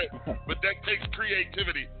I'm saying? But that takes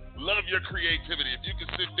creativity. Love your creativity. If you can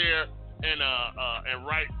sit there and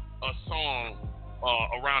write a song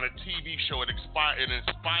around a TV show, it inspired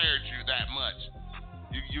you that much.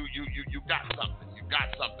 You got something. You got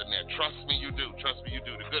something there. Trust me, you do. Trust me, you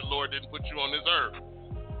do. The good Lord didn't put you on this earth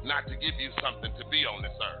not to give you something to be on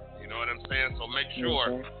this earth. You know what I'm saying? So make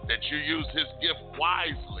sure that you use his gift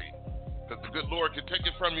wisely, because the good Lord can take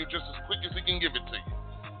it from you just as quick as he can give it to you.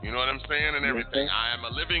 You know what I'm saying? And everything. I am a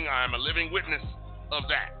living witness of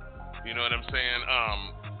that. You know what I'm saying?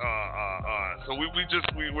 So we're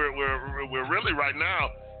really right now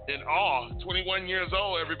in awe. 21 years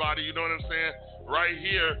old, everybody. You know what I'm saying? Right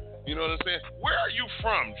here. You know what I'm saying? Where are you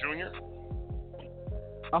from, Junior?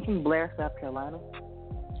 I'm from Blair, South Carolina.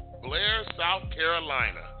 Blair, South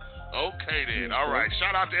Carolina. Okay, then. All right.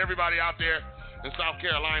 Shout out to everybody out there in South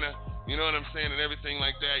Carolina. You know what I'm saying? And everything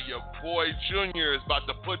like that. Your boy Junior is about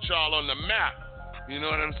to put y'all on the map. You know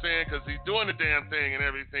what I'm saying? Because he's doing the damn thing and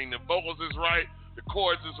everything. The vocals is right. The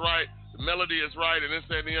chords is right. The melody is right. And this,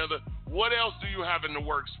 that, and the other. What else do you have in the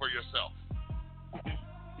works for yourself?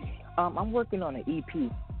 I'm working on an EP.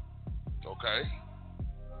 Okay.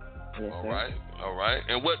 Yes, all right.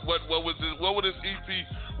 And what was this? What was this EP?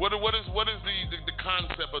 What is the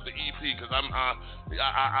concept of the EP? Because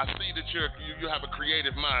I see that you have a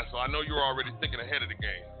creative mind, so I know you're already thinking ahead of the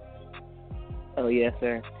game. Oh yes,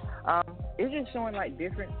 sir. It's just showing like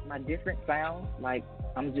my different sounds. Like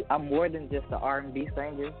I'm more than just an R&B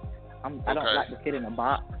singer. I don't like to fit in a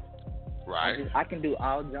box. Right. I can do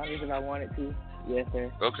all genres if I wanted to. Yes, sir.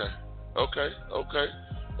 Okay.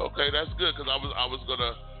 That's good, because I was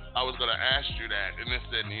gonna ask you that, and this,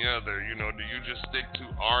 that, and the other. You know, do you just stick to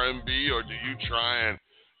R&B, or do you try and,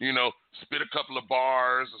 you know, spit a couple of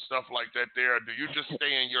bars or stuff like that there, or do you just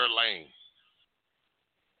stay in your lane?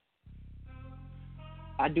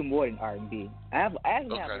 I do more than R&B. I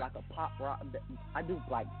actually have like a pop rock. I do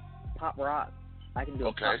like pop rock. I can do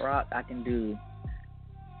a pop rock. I can do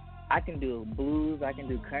blues. I can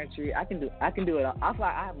do country. I can do it. I feel like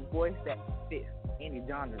I have a voice that fits any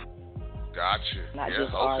genre. Gotcha. Not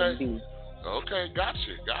just R&B. Okay,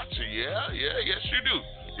 gotcha. Yeah. Yes, you do.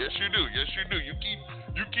 You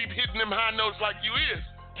keep hitting them high notes like you is.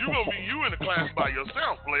 You gonna be you in the class by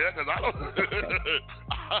yourself, player. Because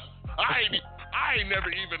I ain't never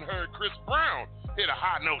even heard Chris Brown hit a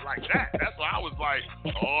high note like that. That's why I was like,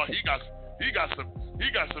 oh, he got some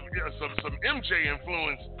MJ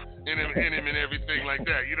influence in him and everything like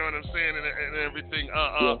that. You know what I'm saying? And everything.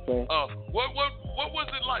 What was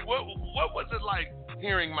it like? What was it like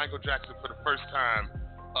hearing Michael Jackson for the first time?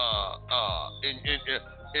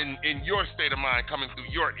 In your state of mind, coming through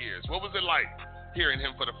your ears. What was it like hearing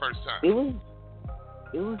him for the first time?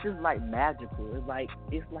 It was just like magical. It's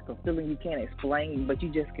like a feeling you can't explain, but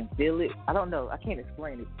you just can feel it. I don't know. I can't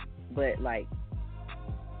explain it, but like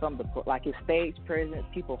from his stage presence,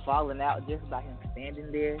 people falling out just by him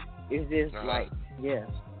standing there. It's just like, yeah.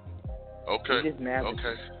 Okay. It's just magical.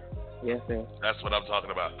 Yes, sir. That's what I'm talking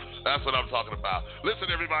about. That's what I'm talking about. Listen,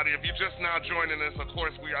 everybody, if you're just now joining us, of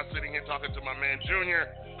course, we are sitting here talking to my man Junior.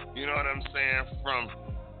 You know what I'm saying? From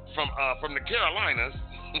the Carolinas,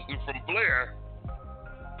 from Blair,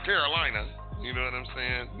 Carolina. You know what I'm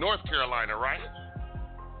saying? North Carolina, right?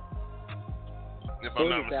 If I'm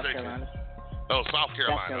not mistaken. Oh, South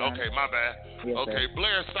Carolina. Okay, my bad. Yes, okay, sir.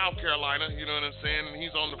 Blair, South Carolina. You know what I'm saying? And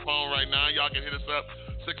he's on the phone right now. Y'all can hit us up.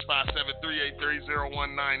 657-383-0199.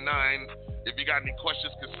 If you got any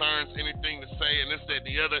questions, concerns, anything to say, and this, that, and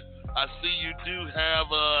the other, I see you do have,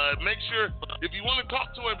 make sure, if you want to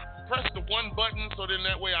talk to him, press the one button, so then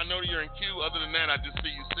that way I know you're in queue. Other than that, I just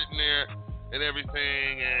see you sitting there and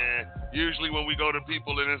everything, and usually when we go to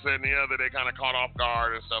people and this, that, and the other, they kind of caught off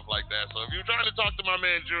guard and stuff like that. So if you're trying to talk to my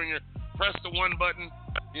man Junior, press the one button,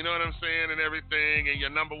 you know what I'm saying, and everything, and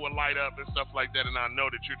your number will light up and stuff like that, and I know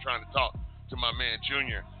that you're trying to talk to my man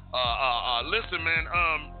Junior. Listen, man,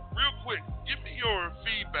 real quick, give me your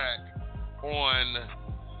feedback on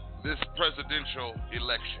this presidential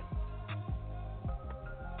election.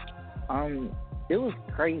 It was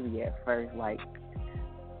crazy at first, like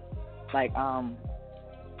to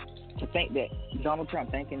think that Donald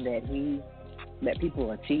Trump thinking that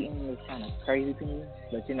people are cheating is kind of crazy to me.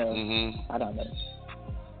 But I don't know.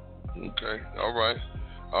 Okay, all right.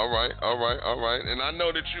 And I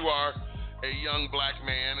know that you are a young black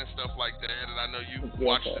man and stuff like that, and I know you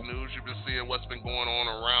watch the news, you've been seeing what's been going on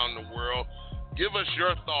around the world. Give us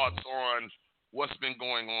your thoughts on what's been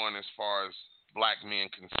going on as far as black men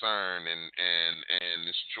concerned, and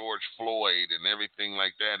this George Floyd and everything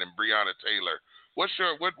like that, and Breonna Taylor. What's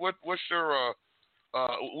your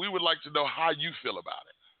we would like to know how you feel about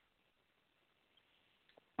it.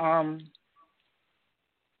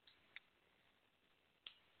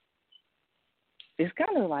 It's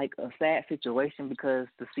kind of like a sad situation because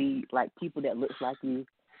to see like people that looks like you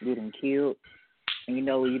getting killed, and you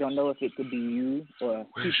don't know if it could be you or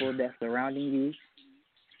people that's surrounding you.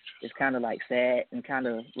 It's kind of like sad and kind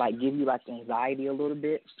of like give you like anxiety a little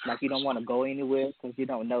bit. Like you don't want to go anywhere because you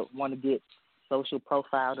don't want to get social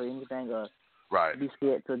profiled or anything, or be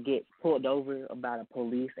scared to get pulled over by the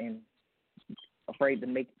police and afraid to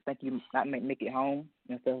make it home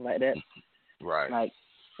and stuff like that. Right. Like,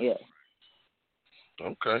 yeah.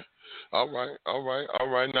 Okay. All right.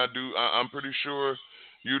 Now, I'm pretty sure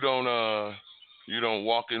you don't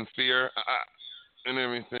walk in fear and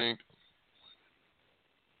everything.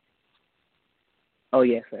 Oh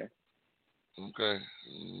yes, sir. Okay.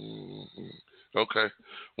 Okay.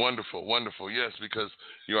 Wonderful. Yes, because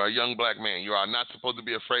you are a young black man. You are not supposed to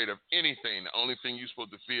be afraid of anything. The only thing you're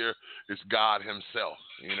supposed to fear is God Himself.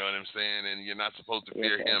 You know what I'm saying? And you're not supposed to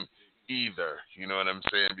fear Him either. You know what I'm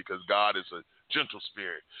saying? Because God is a gentle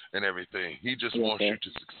spirit and everything. He just wants you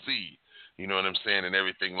to succeed. You know what I'm saying? And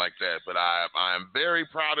everything like that. But I am very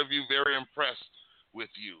proud of you, very impressed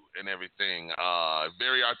with you and everything.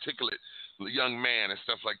 Very articulate young man and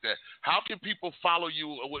stuff like that. How can people follow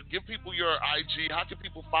you? Give people your IG. How can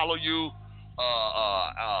people follow you?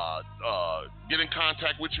 Get in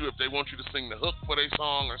contact with you if they want you to sing the hook for their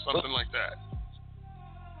song or something like that.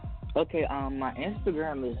 Okay, my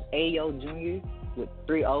Instagram is AYOOJR with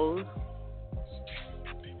 3 O's.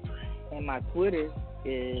 And my Twitter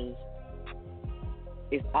is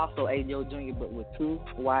also AYOOJR but with 2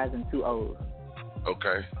 Y's and 2 O's.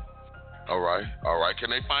 Okay. All right. Can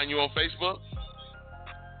they find you on Facebook?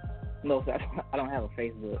 No, sir, I don't have a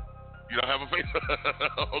Facebook. You don't have a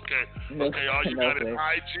Facebook? Okay. No, okay, all you got is sir.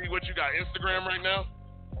 IG. What you got, Instagram right now?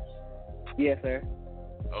 Yes, sir.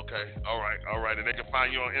 Okay, all right. And they can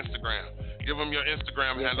find you on Instagram. Give them your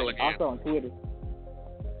Instagram handle sir. again. Also on Twitter.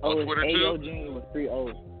 On Twitter too? AYOOJR with 3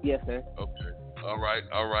 O's. Yes, sir. Okay. All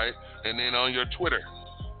right. And then on your Twitter?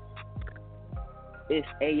 It's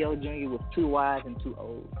AYOOJR with 2 Y's and 2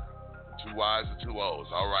 O's. 2 Y's and 2 O's.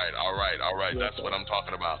 All right. Yes, That's sir. what I'm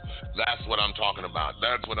talking about.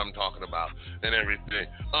 And everything.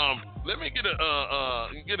 Let me get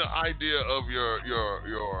an idea of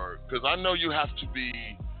your because I know you have to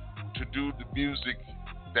do the music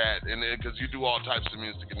that, and because you do all types of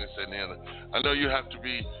music and this and the other. I know you have to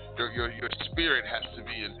be your spirit has to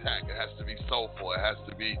be intact. It has to be soulful. It has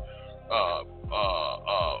to be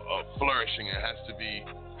flourishing. It has to be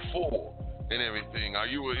full and everything. Are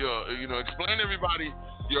you explain to everybody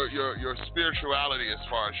your spirituality as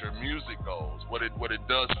far as your music goes, what it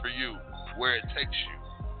does for you, where it takes you.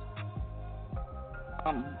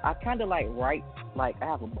 I kind of like write, like I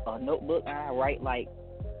have a notebook and I write like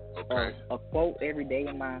a quote every day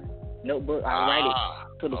in my notebook. I write it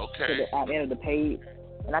to the end of the page,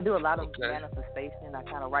 and I do a lot of manifestation. I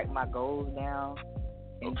kind of write my goals down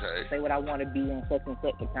and Okay. say what I want to be in such and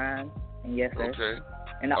such a time. And yes, sir. Okay.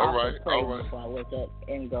 And I All also right. pray All right. before I wake up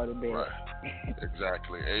and go to bed. Right.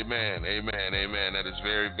 Exactly. Amen. Amen. Amen. That is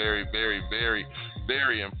very, very, very, very,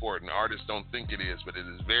 very important. Artists don't think it is, but it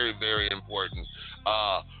is very, very important.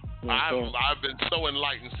 I've been so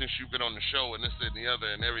enlightened since you've been on the show and this and the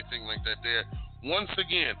other and everything like that there. Once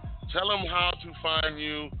again, tell them how to find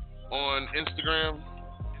you on Instagram.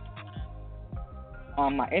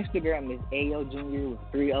 My Instagram is AYOOJR with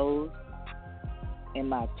 3 O's. And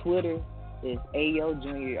my Twitter is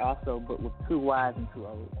AYOOJR also, but with 2 Y's and 2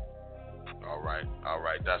 O's. All right.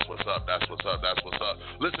 That's what's up.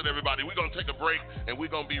 Listen, everybody, we're going to take a break, and we're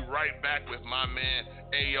going to be right back with my man,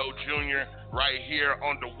 AYOOJR, right here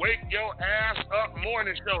on the Wake Your Ass Up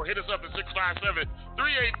Morning Show. Hit us up at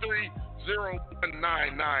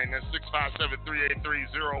 657-383-0199. That's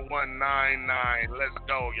 657-383-0199. Let's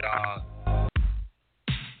go, y'all.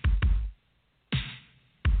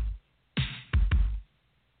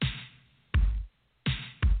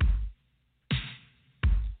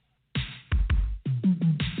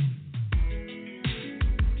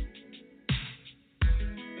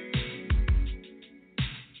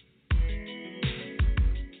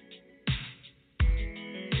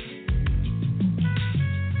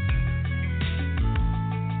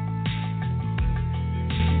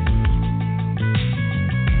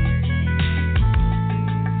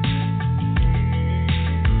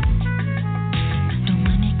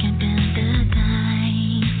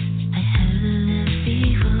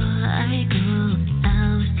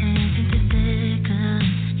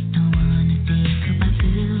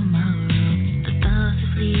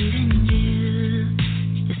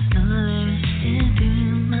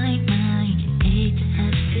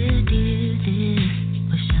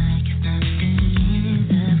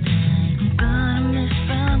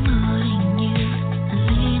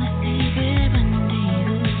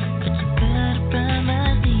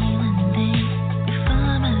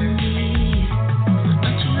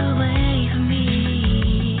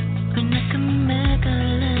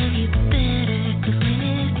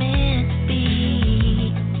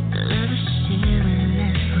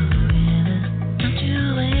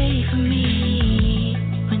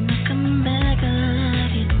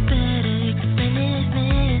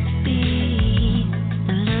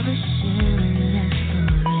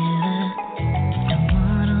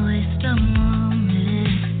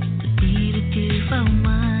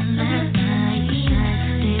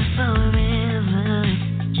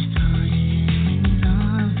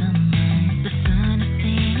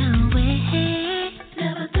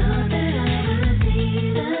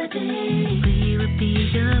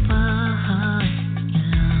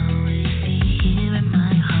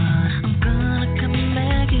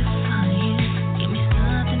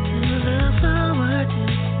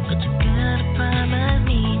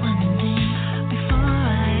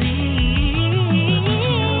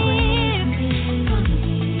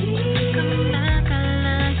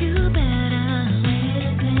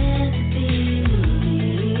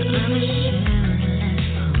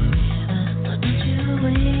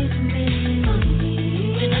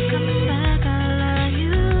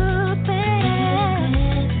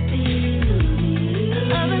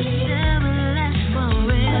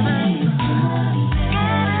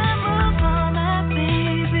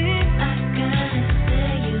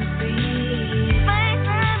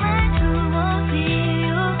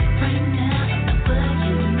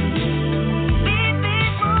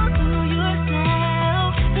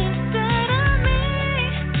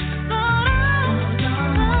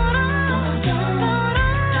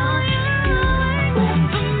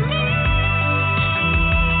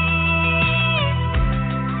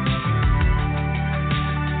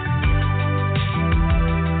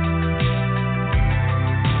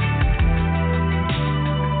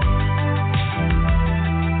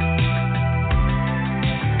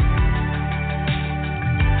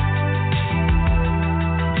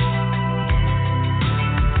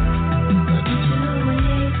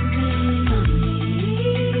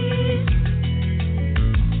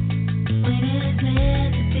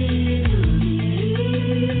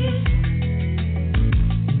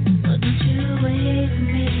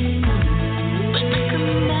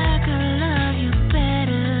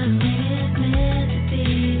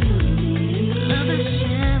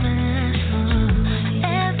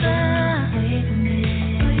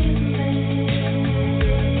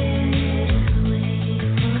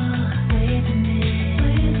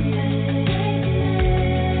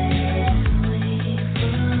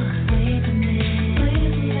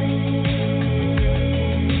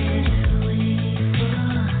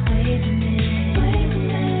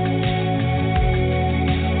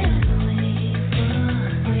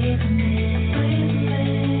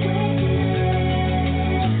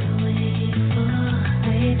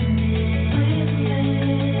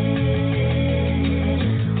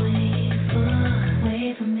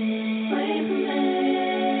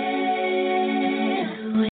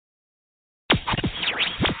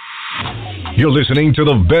 You're listening to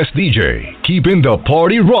the best DJ, keeping the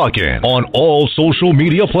party rocking on all social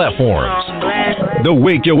media platforms. The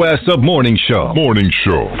Wake Your Ass Up Morning Show.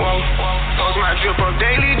 My drip up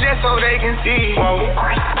daily just so they can see.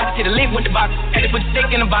 I see the link with the box, had to put the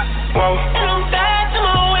stick in the box. And I'm back to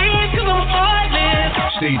my ways 'cause I'm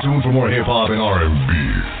heartless. Stay tuned for more hip hop and R&B.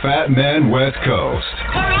 Fat Man West Coast.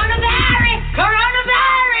 Coronavirus,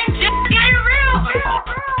 just get real.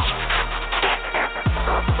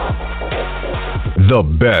 The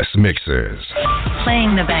best mixes.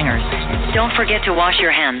 Playing the bangers. Don't forget to wash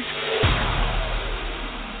your hands.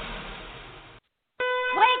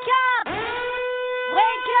 Wake up!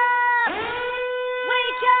 Wake up!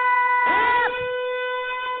 Wake up!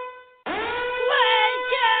 Wake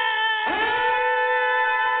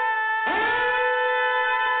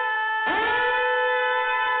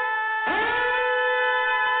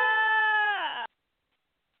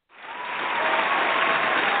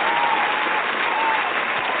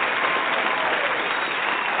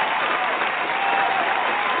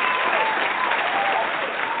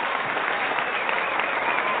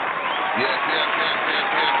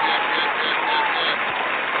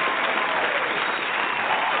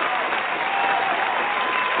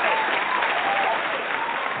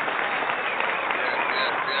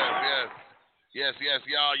Yes,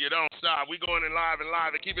 y'all, you don't stop. We going in live and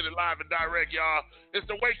keeping it live and direct, y'all. It's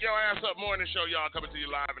the Wake Your Ass Up Morning Show, y'all, coming to you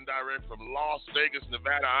live and direct from Las Vegas,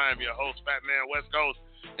 Nevada. I am your host, Fat Man West Coast,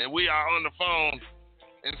 and we are on the phone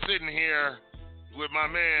and sitting here with my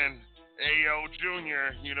man,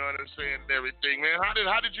 AYOOJR, you know what I'm saying, and everything. Man, how did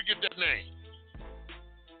you get that name?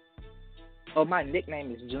 Oh, my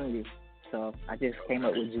nickname is Junior, so I just came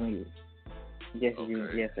up with Junior. Yes, okay.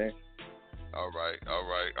 Junior, yes, sir. All right.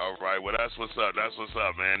 Well, that's what's up,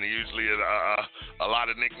 man. Usually a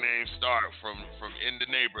lot of nicknames start from in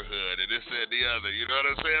the neighborhood and this and the other, you know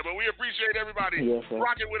what I'm saying? But we appreciate everybody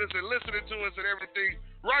rocking with us and listening to us and everything.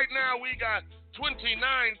 Right now, we got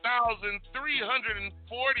 29,346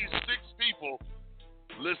 people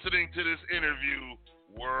listening to this interview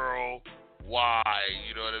worldwide,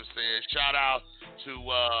 you know what I'm saying? Shout out to,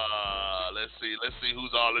 let's see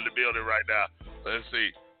who's all in the building right now. Let's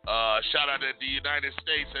see. Shout out to the United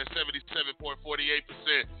States at 77.48%,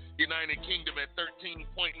 United Kingdom at 13.95%,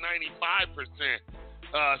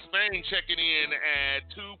 Spain checking in at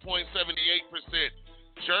 2.78%,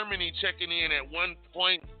 Germany checking in at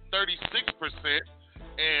 1.36%,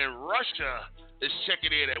 and Russia is checking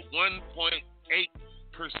in at 1.8%.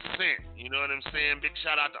 You know what I'm saying? Big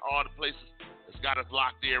shout out to all the places that's got us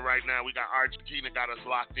locked in right now. We got Argentina got us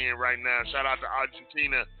locked in right now. Shout out to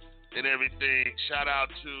Argentina and everything. Shout out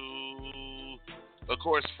to, of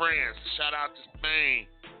course, France. Shout out to Spain.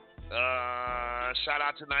 Shout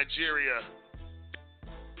out to Nigeria.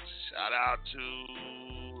 Shout out to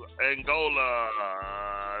Angola,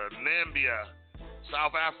 Namibia,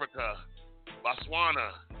 South Africa,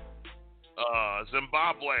 Botswana,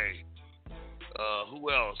 Zimbabwe. Who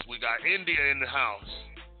else? We got India in the house.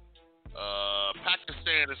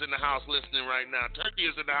 Pakistan is in the house listening right now. Turkey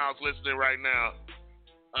is in the house listening right now.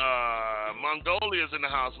 Mongolia is in the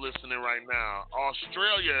house listening right now.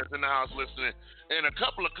 Australia is in the house listening. And a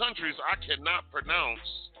couple of countries I cannot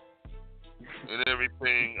pronounce and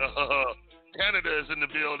everything. Canada is in the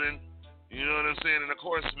building. You know what I'm saying? And of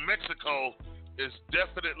course, Mexico is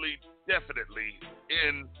definitely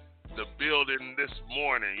in the building this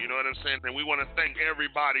morning. You know what I'm saying? And we want to thank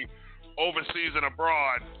everybody overseas and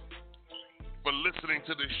abroad for listening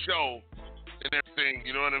to the show and everything,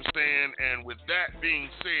 you know what I'm saying? And with that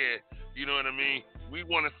being said, you know what I mean? We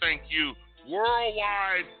want to thank you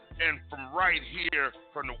worldwide and from right here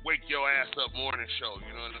from the Wake Your Ass Up Morning Show,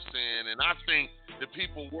 you know what I'm saying? And I think the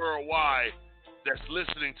people worldwide that's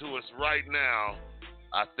listening to us right now,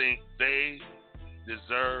 I think they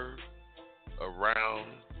deserve a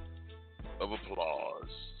round of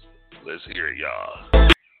applause. Let's hear it, y'all.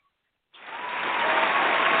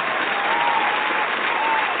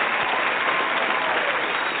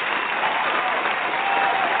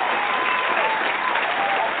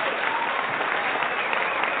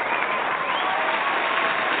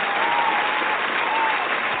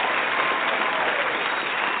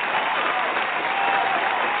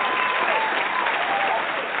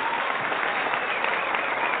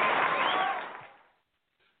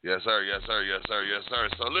 Yes, sir.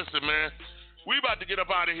 So listen, man, we about to get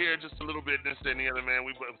up out of here just a little bit, this and the other, man.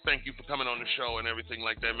 We thank you for coming on the show and everything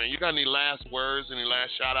like that, man. You got any last words, any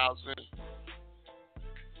last shout outs,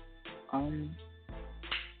 man?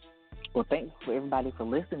 Well, thanks for everybody for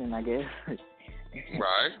listening, I guess.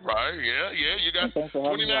 Right. Yeah. You got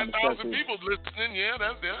 29,000 people listening. Yeah,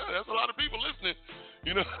 that's a lot of people listening.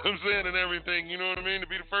 you know what I'm saying, and everything, you know what I mean, to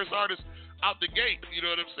be the first artist out the gate, you know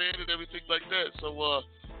what I'm saying, and everything like that. So,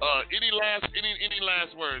 any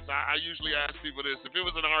last words? I usually ask people this. If it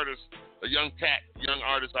was an artist, a young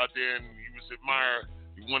artist out there, and you was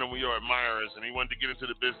one of your admirers, and he wanted to get into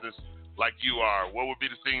the business like you are, what would be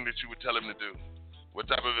the thing that you would tell him to do? What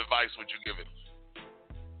type of advice would you give him?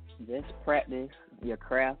 Just practice your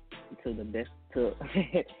craft to the best.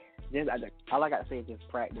 All I got to say is just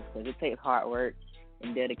practice, because it takes hard work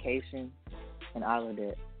and dedication and all of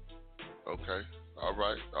that. Okay. All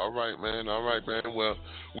right, man. Well,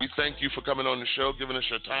 we thank you for coming on the show, giving us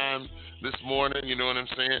your time this morning. You know what I'm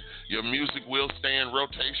saying? Your music will stay in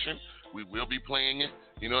rotation. We will be playing it.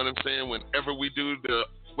 You know what I'm saying? Whenever we do the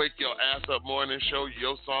Wake Your Ass Up Morning show,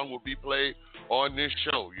 your song will be played on this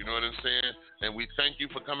show. You know what I'm saying? And we thank you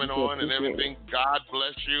for coming on and everything. God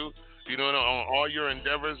bless you. You know, on all your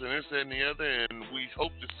endeavors and this and the other. And we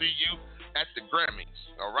hope to see you at the Grammys.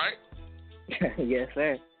 All right? Yes,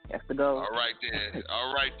 sir. That's the goal. All right, then,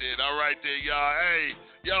 y'all. Hey,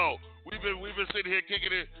 yo, we've been sitting here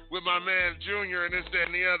kicking it with my man Junior and this, that,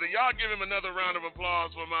 and the other. Y'all give him another round of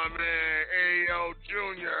applause for my man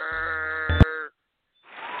AYOOJR.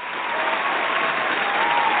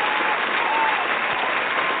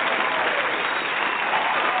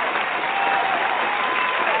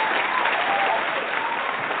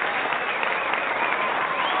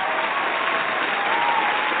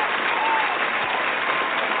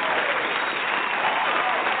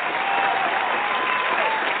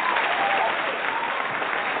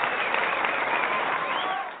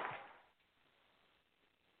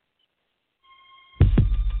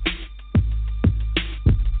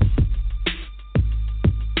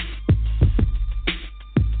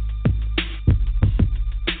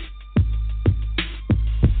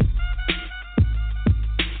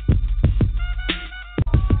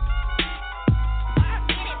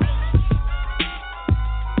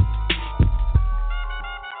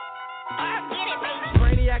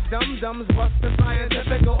 Dum-dums, bust the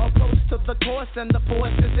scientifical approach to the course, and the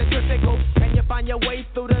force is centrifugal. Can you find your way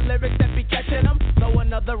through the lyrics that be catching them? Throw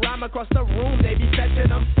another rhyme across the room, they be fetching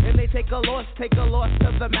them. And they take a loss to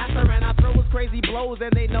the master. And I throw crazy blows,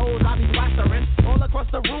 and they know I be plastering. All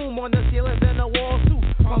across the room, on the ceilings and the walls too.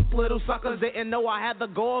 Punk little suckers didn't know I had the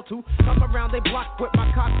gall to come around, they block with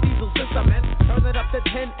my cock diesel system and turn it up to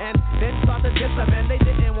 10 and then start to diss them. And they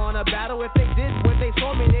didn't want to battle. If they did, when they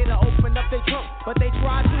saw me, they'd have opened up their trunk, but they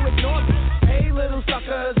tried to ignore me. Hey, little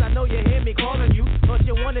suckers, I know you hear me calling you. Thought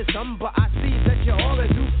you wanted some, but I see that you're all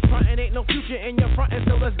into. Frontin' ain't no future in your frontin',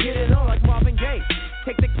 so let's get it on like Marvin Gaye.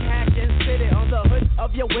 Take the cash and sit it on the hood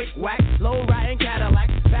of your wick-wack, low-riding Cadillac.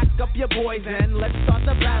 Back up your boys and let's start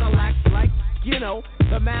the battle act like, you know,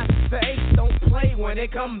 the Master Ace don't play when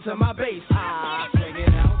it comes to my bass. Check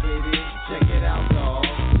it out, baby. Check it out, dawg.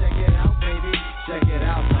 Check it out, baby. Check it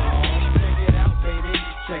out, dawg. Check it out, baby.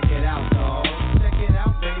 Check it out, dawg. Check it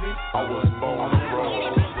out, baby. I was born to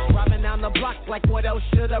roll. Driving down the block like what else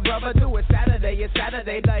should a brother do? It's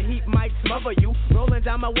Saturday, the heat might smother you. Rolling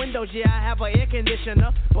down my windows, yeah, I have an air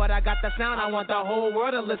conditioner, but I got the sound I want the whole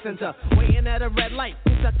world to listen to. Waiting at a red light,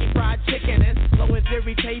 Kentucky Fried Chicken and Slow and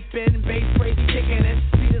Fury taping, bass crazy kicking and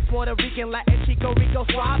see this Puerto Rican, Latin, Chico Rico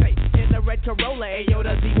Suave in the red Corolla. Ayo,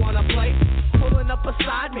 does he wanna play? Pulling up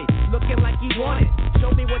beside me, looking like he wanted.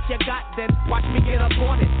 Show me what you got, then watch me get up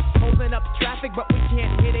on it. Holding up traffic, but we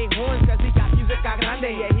can't hear they horns, cause he got music grande,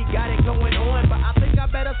 yeah, he got it going on. But I think I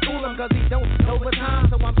better school him, cause he don't know the time.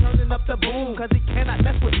 So I'm turning up the boom, cause he cannot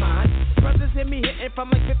mess with mine. Brothers hear me hitting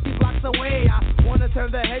from like 50 blocks away. I wanna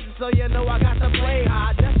turn the heads, so you know I got to play.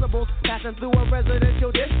 High decibels, passing through a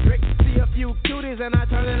residential district. See a few cuties, and I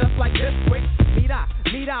turn it up like this quick.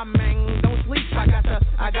 Mira, man, don't sleep. I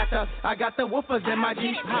got the woofers in my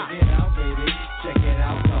Jeep. Check it out, baby. Check it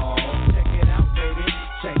out, dawg. Check it out, baby.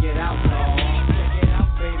 Check it out, dawg. Check it out,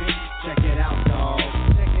 baby. Check it out, dawg.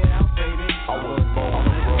 Check it out, baby. I was born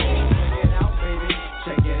to roll. Check it out, baby.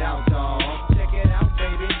 Check it out, dawg. Check it out,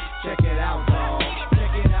 baby. Check it out, dawg.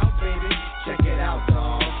 Check it out, baby. Check it out,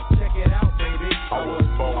 dawg. Check it out, baby. I was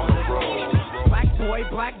born to roll.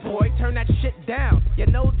 Black boy, turn that shit down. You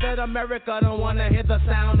know that America don't wanna hear the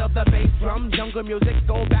sound of the bass drum. Jungle music,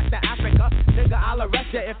 go back to Africa. Nigga, I'll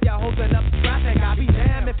arrest ya if you're holding up traffic. I'll be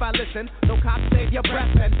damned if I listen. No cops save your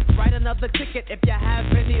breath and write another ticket if you have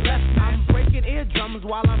any left. I'm breaking eardrums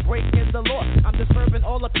while I'm breaking the law. I'm disturbing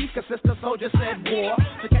all the peace, cause Sister Soldier said war.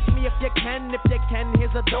 So catch me if you can,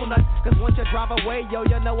 here's a donut. Cause once you drive away, yo,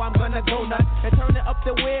 you know I'm gonna go nut. And turn it up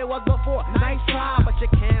to where it was before. Nice try, but you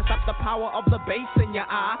can't stop the power of the bass in your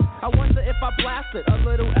eye. I wonder if I blasted a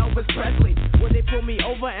little Elvis Presley. Would they pull me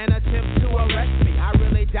over and attempt to arrest me? I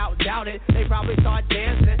really doubt it. They probably how we start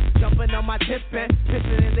dancing. Jumping on my tip and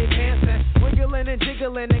pissing in they pants and wiggling and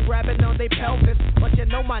jiggling and grabbing on they pelvis. But you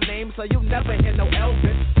know my name, so you'll never hear no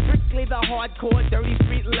Elvis. Strictly the hardcore, dirty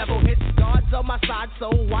street level hits. Guards on my side, so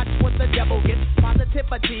watch what the devil gets.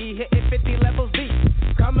 Positivity hitting 50 levels deep.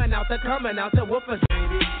 Coming out the woofers,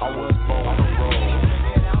 baby. I was born on the road.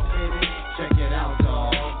 Check it out, baby. Check it out,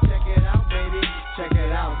 dog. Check it out, baby. Check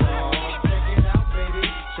it out, dog. Check it out, baby.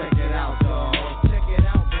 Check it out, dog. Check it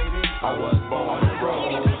out, baby. I was born on the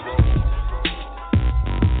road.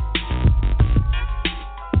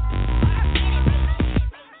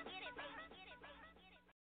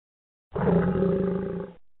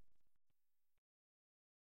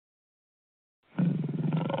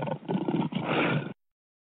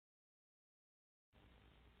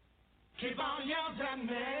 Keep on yelling at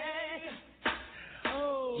me.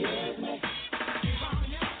 Oh, yeah, man. Keep on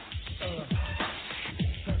yelling.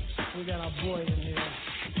 We got our boy in here.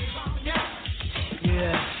 Keep on yelling.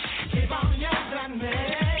 Yeah. Keep on yelling at me.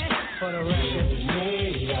 For the record.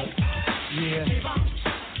 Yeah. Keep on.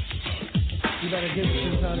 You better give it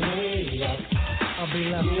to honey. I'll be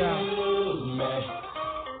left out.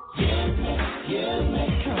 Yeah, man.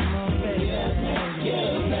 Come on, baby. Yeah,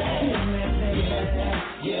 man.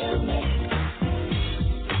 Yeah, man.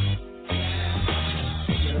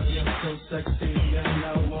 Girl, you're so sexy and I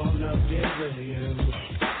wanna get with you.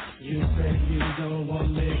 You say you don't want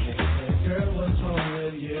me, girl, what's wrong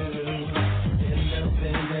with you?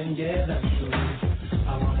 Independent, yeah, that's true. I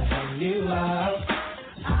wanna help you out.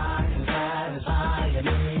 I can satisfy your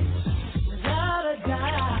needs. Without a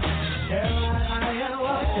doubt, girl, I am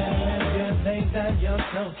watching and you think that you're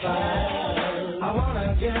so fine. I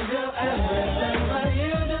wanna give you everything, but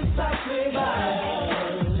you just pass me by.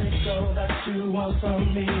 Take all that you want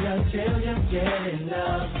from me until you get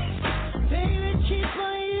enough. Baby, keep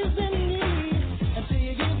on using me until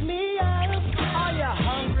you give me up. Are you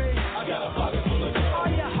hungry? I got a pocket full of cash. Are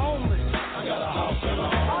you homeless? I got a house and a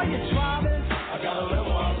home. Are you driving? I got a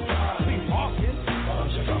little outside. Be walking. Why don't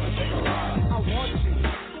you come and take a ride? I want you.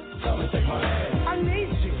 Come and take my hand. I need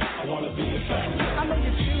you. I wanna be your family. I know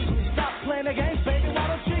you choose me. Stop playing the games, baby. Why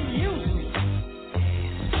don't you use me?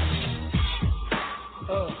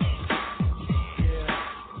 Yeah.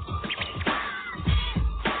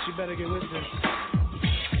 She better get with this.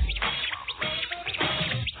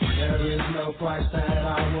 There is no price that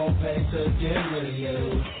I won't pay to get with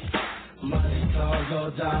you. Money, cars,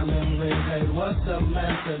 or diamond rings ain't what the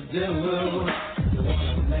man to do. You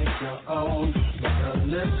wanna make your own, but a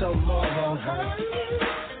little more won't hurt.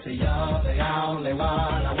 To y'all, the only one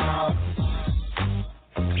I want.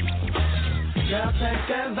 Girl, take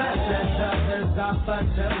advantage of this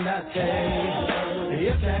opportunity.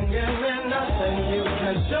 You can give me nothing, you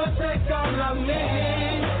can sure take all of me.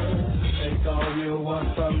 Take all you want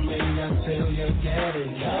from me until you get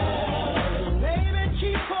enough. Baby,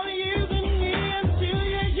 keep on using me until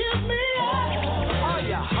you give me up. Are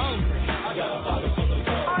you hungry? I got a pocket full of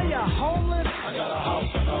cash. Are you homeless? I got a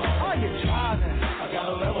house and a home. Are you driving? I got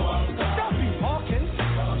a little outside. Don't be walking.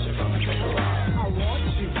 Why don't you come and take a ride? I want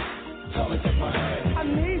you. Come and take my hand. I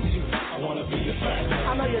need you. I wanna be your family.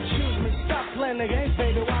 I know you choose me. Stop playing the games,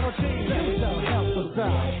 baby. Why don't you use some help us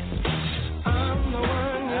out? I'm the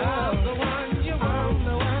one you want. I'm the one you want. I'm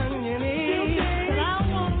the one you need. And I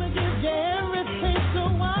wanna give you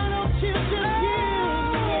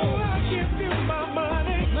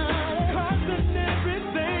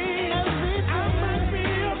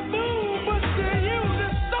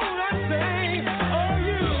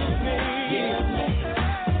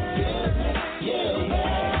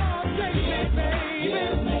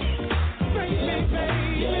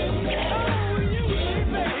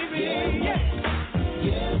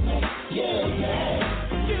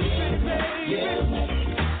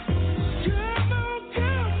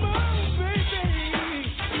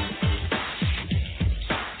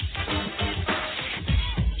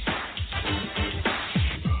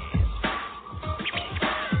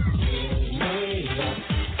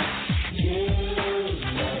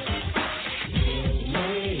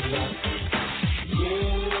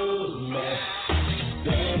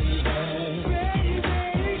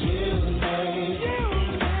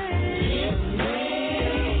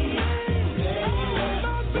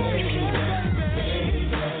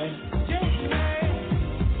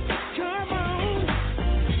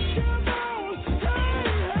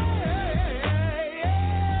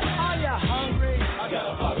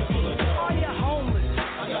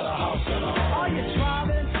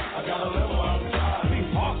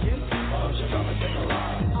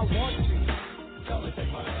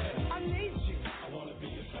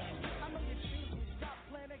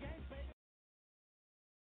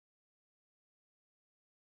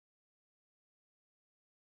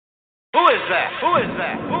Who is that? Who is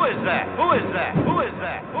that? Who is that? Who is that? Who is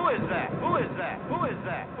that? Who is that? Who is that? Who is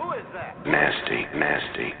that? Who is that? Nasty,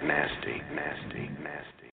 nasty, nasty, nasty,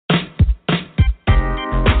 nasty.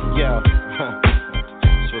 Yo,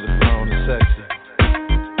 it's for the grown and sexy.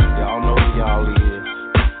 Y'all know who y'all is.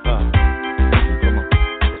 Come on.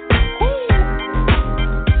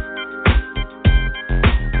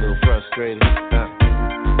 A little frustrated.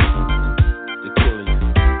 You're killing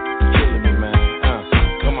me, man.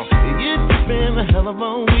 Come on. It's been a hell of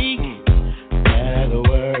a week at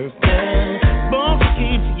work, and boss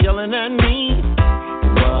keeps yelling at me.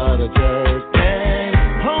 What a jerk, and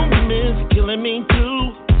home is killing me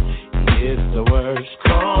too. It's the worst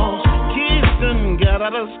cause. Kids done got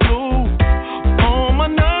out of school. On my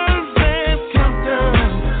nerves and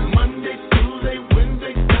countdown. Monday, Tuesday,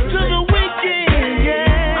 Wednesday, Thursday, to the weekend,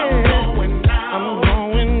 yeah. I'm going now. I'm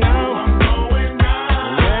going now. I'm going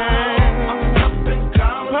now. Yeah. I'm popping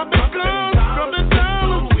collars. Popping collars. Dropping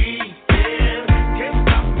dollars. The weekend. Can't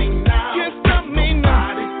stop me now. Can't stop me now.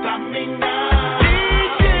 Nobody stop me now.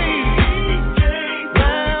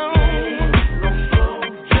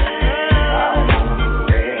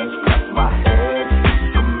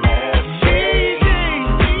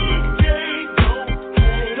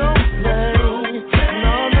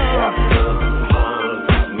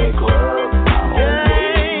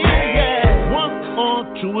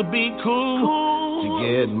 Would be cool to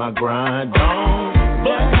get my grind on,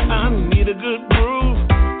 but I need a good groove.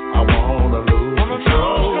 I wanna lose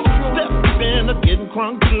control. Step in, I'm getting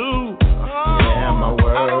crunk too. Yeah, my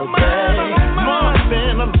world day. More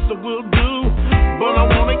than a list will do, but I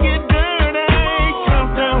wanna get dirty.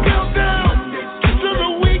 Countdown to the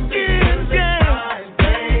weekend, yeah.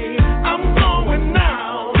 I'm going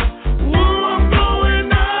now. Ooh, I'm going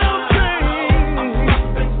now.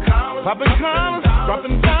 Popping collars,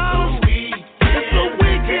 dropping down. It's the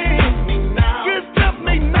weekend. Can't stop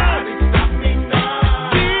me now.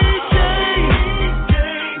 DJ,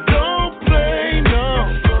 don't play no.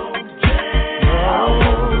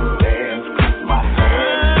 Dance, cut my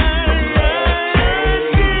hair.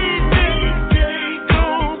 DJ,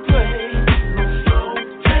 don't play no.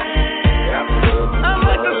 I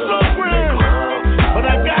like the slow ground, but I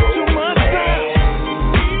got too much time.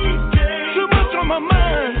 Too much on my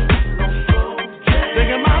mind.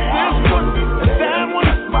 Thinking about this one and that one.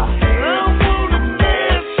 I wanna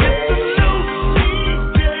dance, hit the loose.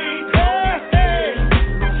 Hey.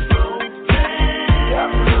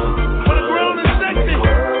 For the grown and sexy,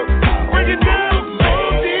 break it down.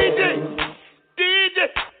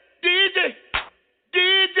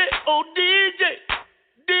 Oh, DJ,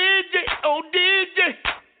 oh DJ, oh DJ,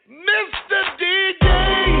 Mr. DJ.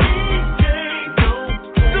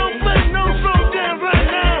 Don't play no slow dance right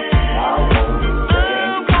now.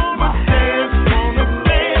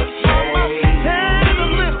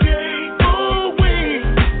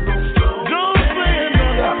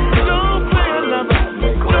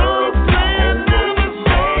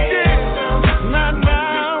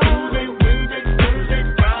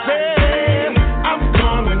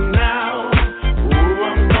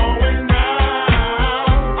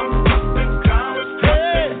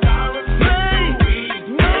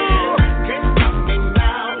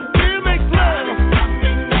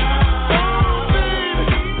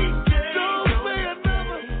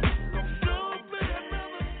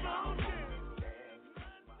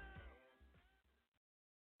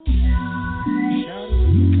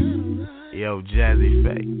 Yo, Jazzy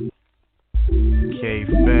Fake,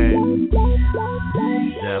 K-Fed,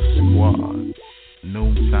 Death Squad,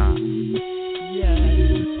 Noon Time. Yeah.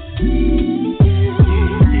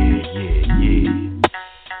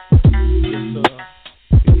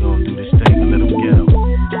 We gonna do this thing a little ghetto.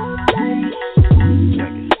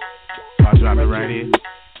 Check it. I'll drop it right here.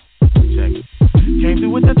 Check it. Came through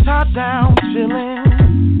with the top down, chillin'.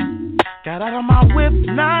 Got out of my whip,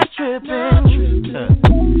 not trippin'.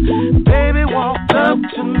 Baby walked up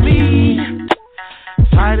to me,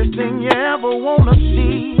 tightest thing you ever wanna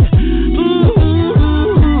see. Ooh,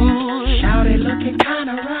 shawty looking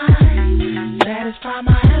kinda right, satisfy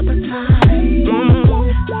my appetite.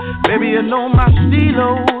 Baby, you know my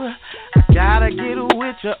stilo, I gotta get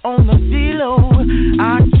with you on the D-Lo.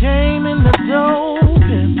 I came in the door,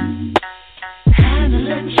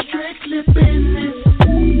 handling strictly business.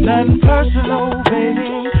 Nothing personal,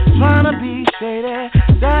 baby, tryna be shady.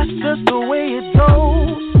 That's just the way it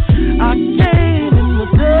goes. I came in the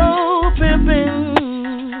door,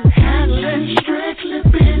 pimpin', handling strictly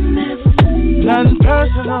business. Nothing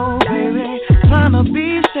personal, baby, tryna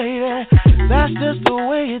be shady. That's just the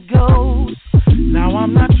way it goes. Now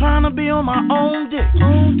I'm not trying to be on my own dick,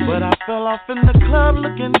 but I fell off in the club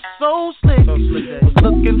looking so slick. Was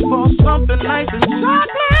looking for something nice and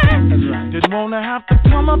chocolate. Didn't wanna have to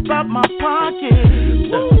come up out my pocket.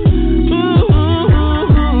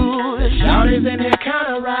 Shawty's in here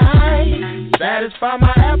kinda right, satisfy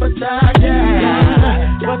my appetite,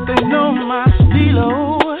 yeah. But they know my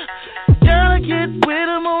stilo. Gotta get with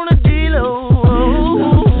them on the dealo.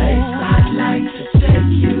 Someplace I'd like to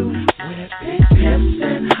take you, where big pimps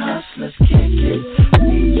and hustlers kick it.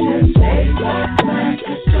 We just stay like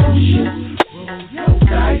Macadocious. Roll your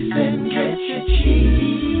dice and get your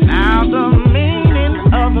cheese. Now the meaning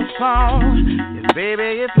of the song is,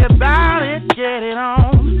 baby, if you're about it, get it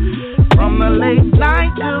on. From the late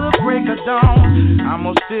night to the break of dawn,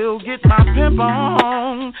 I'ma still get my pimp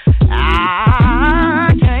on.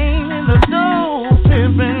 I came in the door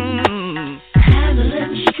pimpin',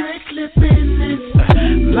 handling strictly business.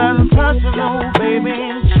 Nothing personal, baby,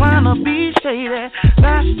 ain't tryna be shady.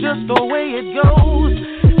 That's just the way it goes.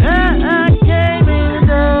 I came in the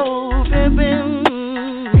door pimpin',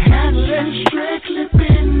 handling strictly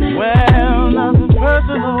business. Well, nothing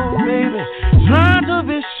personal, baby, trying to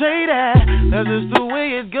be shady. That's just the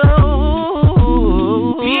way it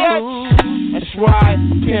goes. Bitch, that's right,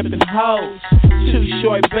 pimpin' hoes. Too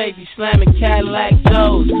short, baby, slamming Cadillac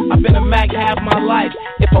doors. I've been a Mac half my life.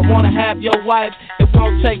 If I wanna have your wife, it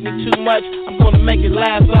won't take me too much. I'm gonna make it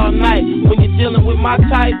last all night. When you're dealing with my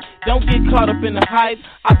type, don't get caught up in the hype.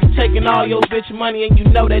 I be taking all your bitch money and you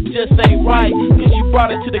know that just ain't right. Cause you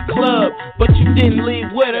brought her to the club, but you didn't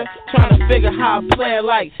leave with her. Trying to figure how a player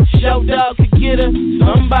like Show Dog could get her.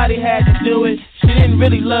 Somebody had to do it. She didn't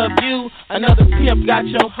really love you. Another pimp got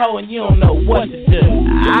your hoe and you don't know what to do.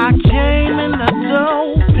 I came in the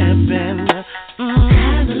door pimpin',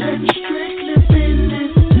 handling strictly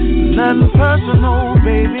business. Nothing personal,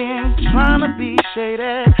 baby, ain't tryna be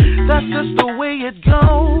shady. That's just the way it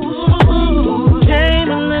goes. Came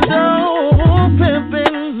in the door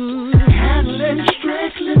pimpin', handling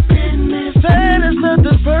strictly business. Said it's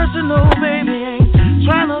nothing personal, baby, ain't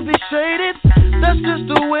tryna be shady. That's just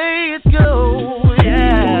the way it goes,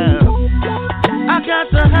 yeah. I got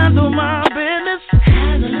to handle my business,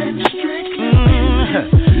 handling strictly business.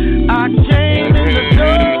 I came in the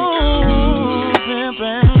door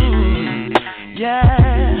pimpin',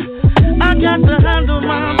 yeah. I got to handle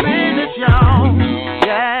my business, y'all,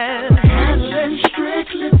 yeah. Handling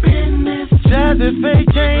strictly business. Jazzy Faye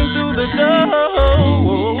came through the door.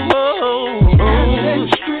 Handling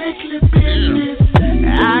strictly business.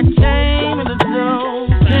 I came in the door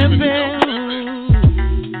pimpin'.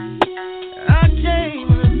 I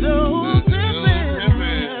came in the door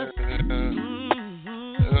pimpin'.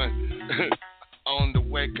 On the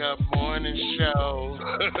Wake Up Morning Show.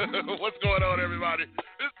 What's going on, everybody?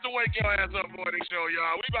 This is the Wake Your Ass Up Morning Show,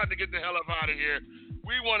 y'all. We about to get the hell up out of here.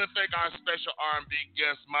 We want to thank our special R&B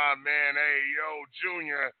guest, my man,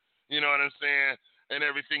 AYOOJR. You know what I'm saying? And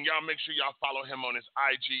everything. Y'all make sure y'all follow him on his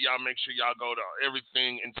IG. Y'all make sure y'all go to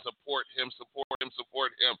everything and support him.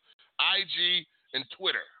 IG and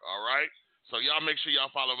Twitter, all right? So y'all make sure y'all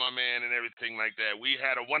follow my man and everything like that. We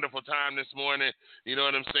had a wonderful time this morning. You know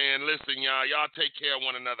what I'm saying? Listen, y'all take care of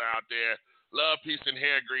one another out there. Love, peace, and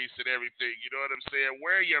hair grease and everything. You know what I'm saying?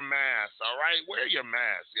 Wear your mask, all right? Wear your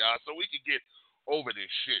mask, y'all, so we can get over this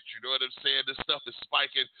shit. You know what I'm saying? This stuff is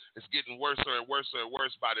spiking. It's getting worse and worse and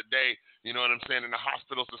worse by the day. You know what I'm saying? And the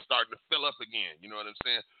hospitals are starting to fill up again. You know what I'm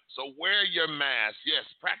saying? So wear your mask. Yes,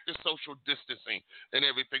 practice social distancing and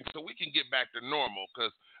everything so we can get back to normal,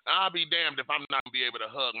 because I'll be damned if I'm not going to be able to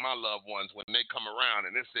hug my loved ones when they come around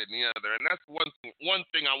and this, that, and the other. And that's one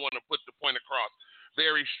thing I want to put the point across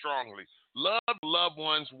very strongly. Love loved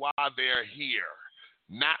ones while they're here,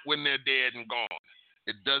 not when they're dead and gone.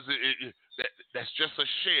 That's just a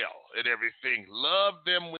shell and everything. Love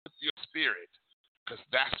them with your spirit, because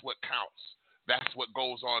that's what counts. That's what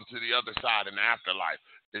goes on to the other side in the afterlife,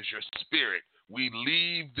 is your spirit. We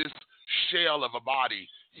leave this shell of a body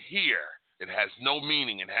here. It has no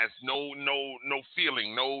meaning. It has no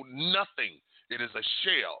feeling, no nothing. It is a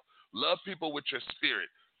shell. Love people with your spirit.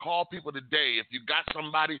 Call people today. If you got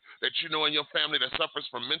somebody that you know in your family that suffers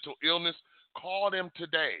from mental illness, call them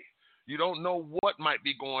today. You don't know what might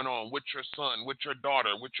be going on with your son, with your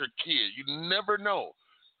daughter, with your kid. You never know.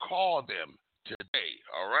 Call them today,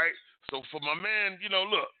 all right? So for my man,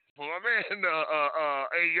 for my man,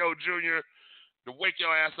 AYOOJR, the Wake Your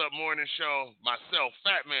Ass Up Morning Show, myself,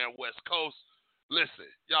 Fat Man West Coast, listen,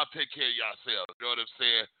 y'all take care of yourselves. You know what I'm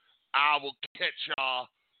saying? I will catch y'all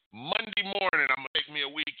Monday morning, I'm going to take me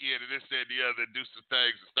a weekend and this, that, and the other, do some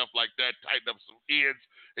things and stuff like that, tighten up some ends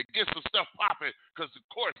and get some stuff popping because, of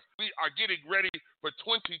course, we are getting ready for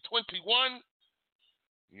 2021.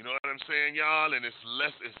 You know what I'm saying, y'all? And it's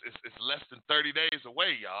less than 30 days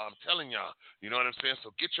away, y'all. I'm telling y'all. You know what I'm saying?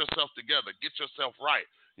 So get yourself together. Get yourself right.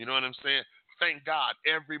 You know what I'm saying? Thank God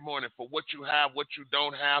every morning for what you have, what you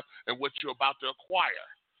don't have, and what you're about to acquire.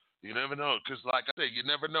 You never know because, like I said, you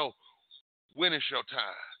never know when it's your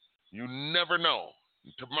time. You never know.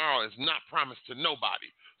 Tomorrow is not promised to nobody.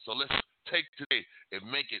 So let's take today and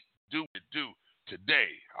make it do what it do today.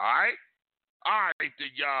 All right? All right,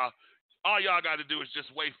 then, y'all. All y'all got to do is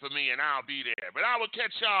just wait for me, and I'll be there. But I will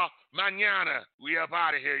catch y'all mañana. We up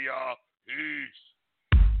out of here, y'all. Peace.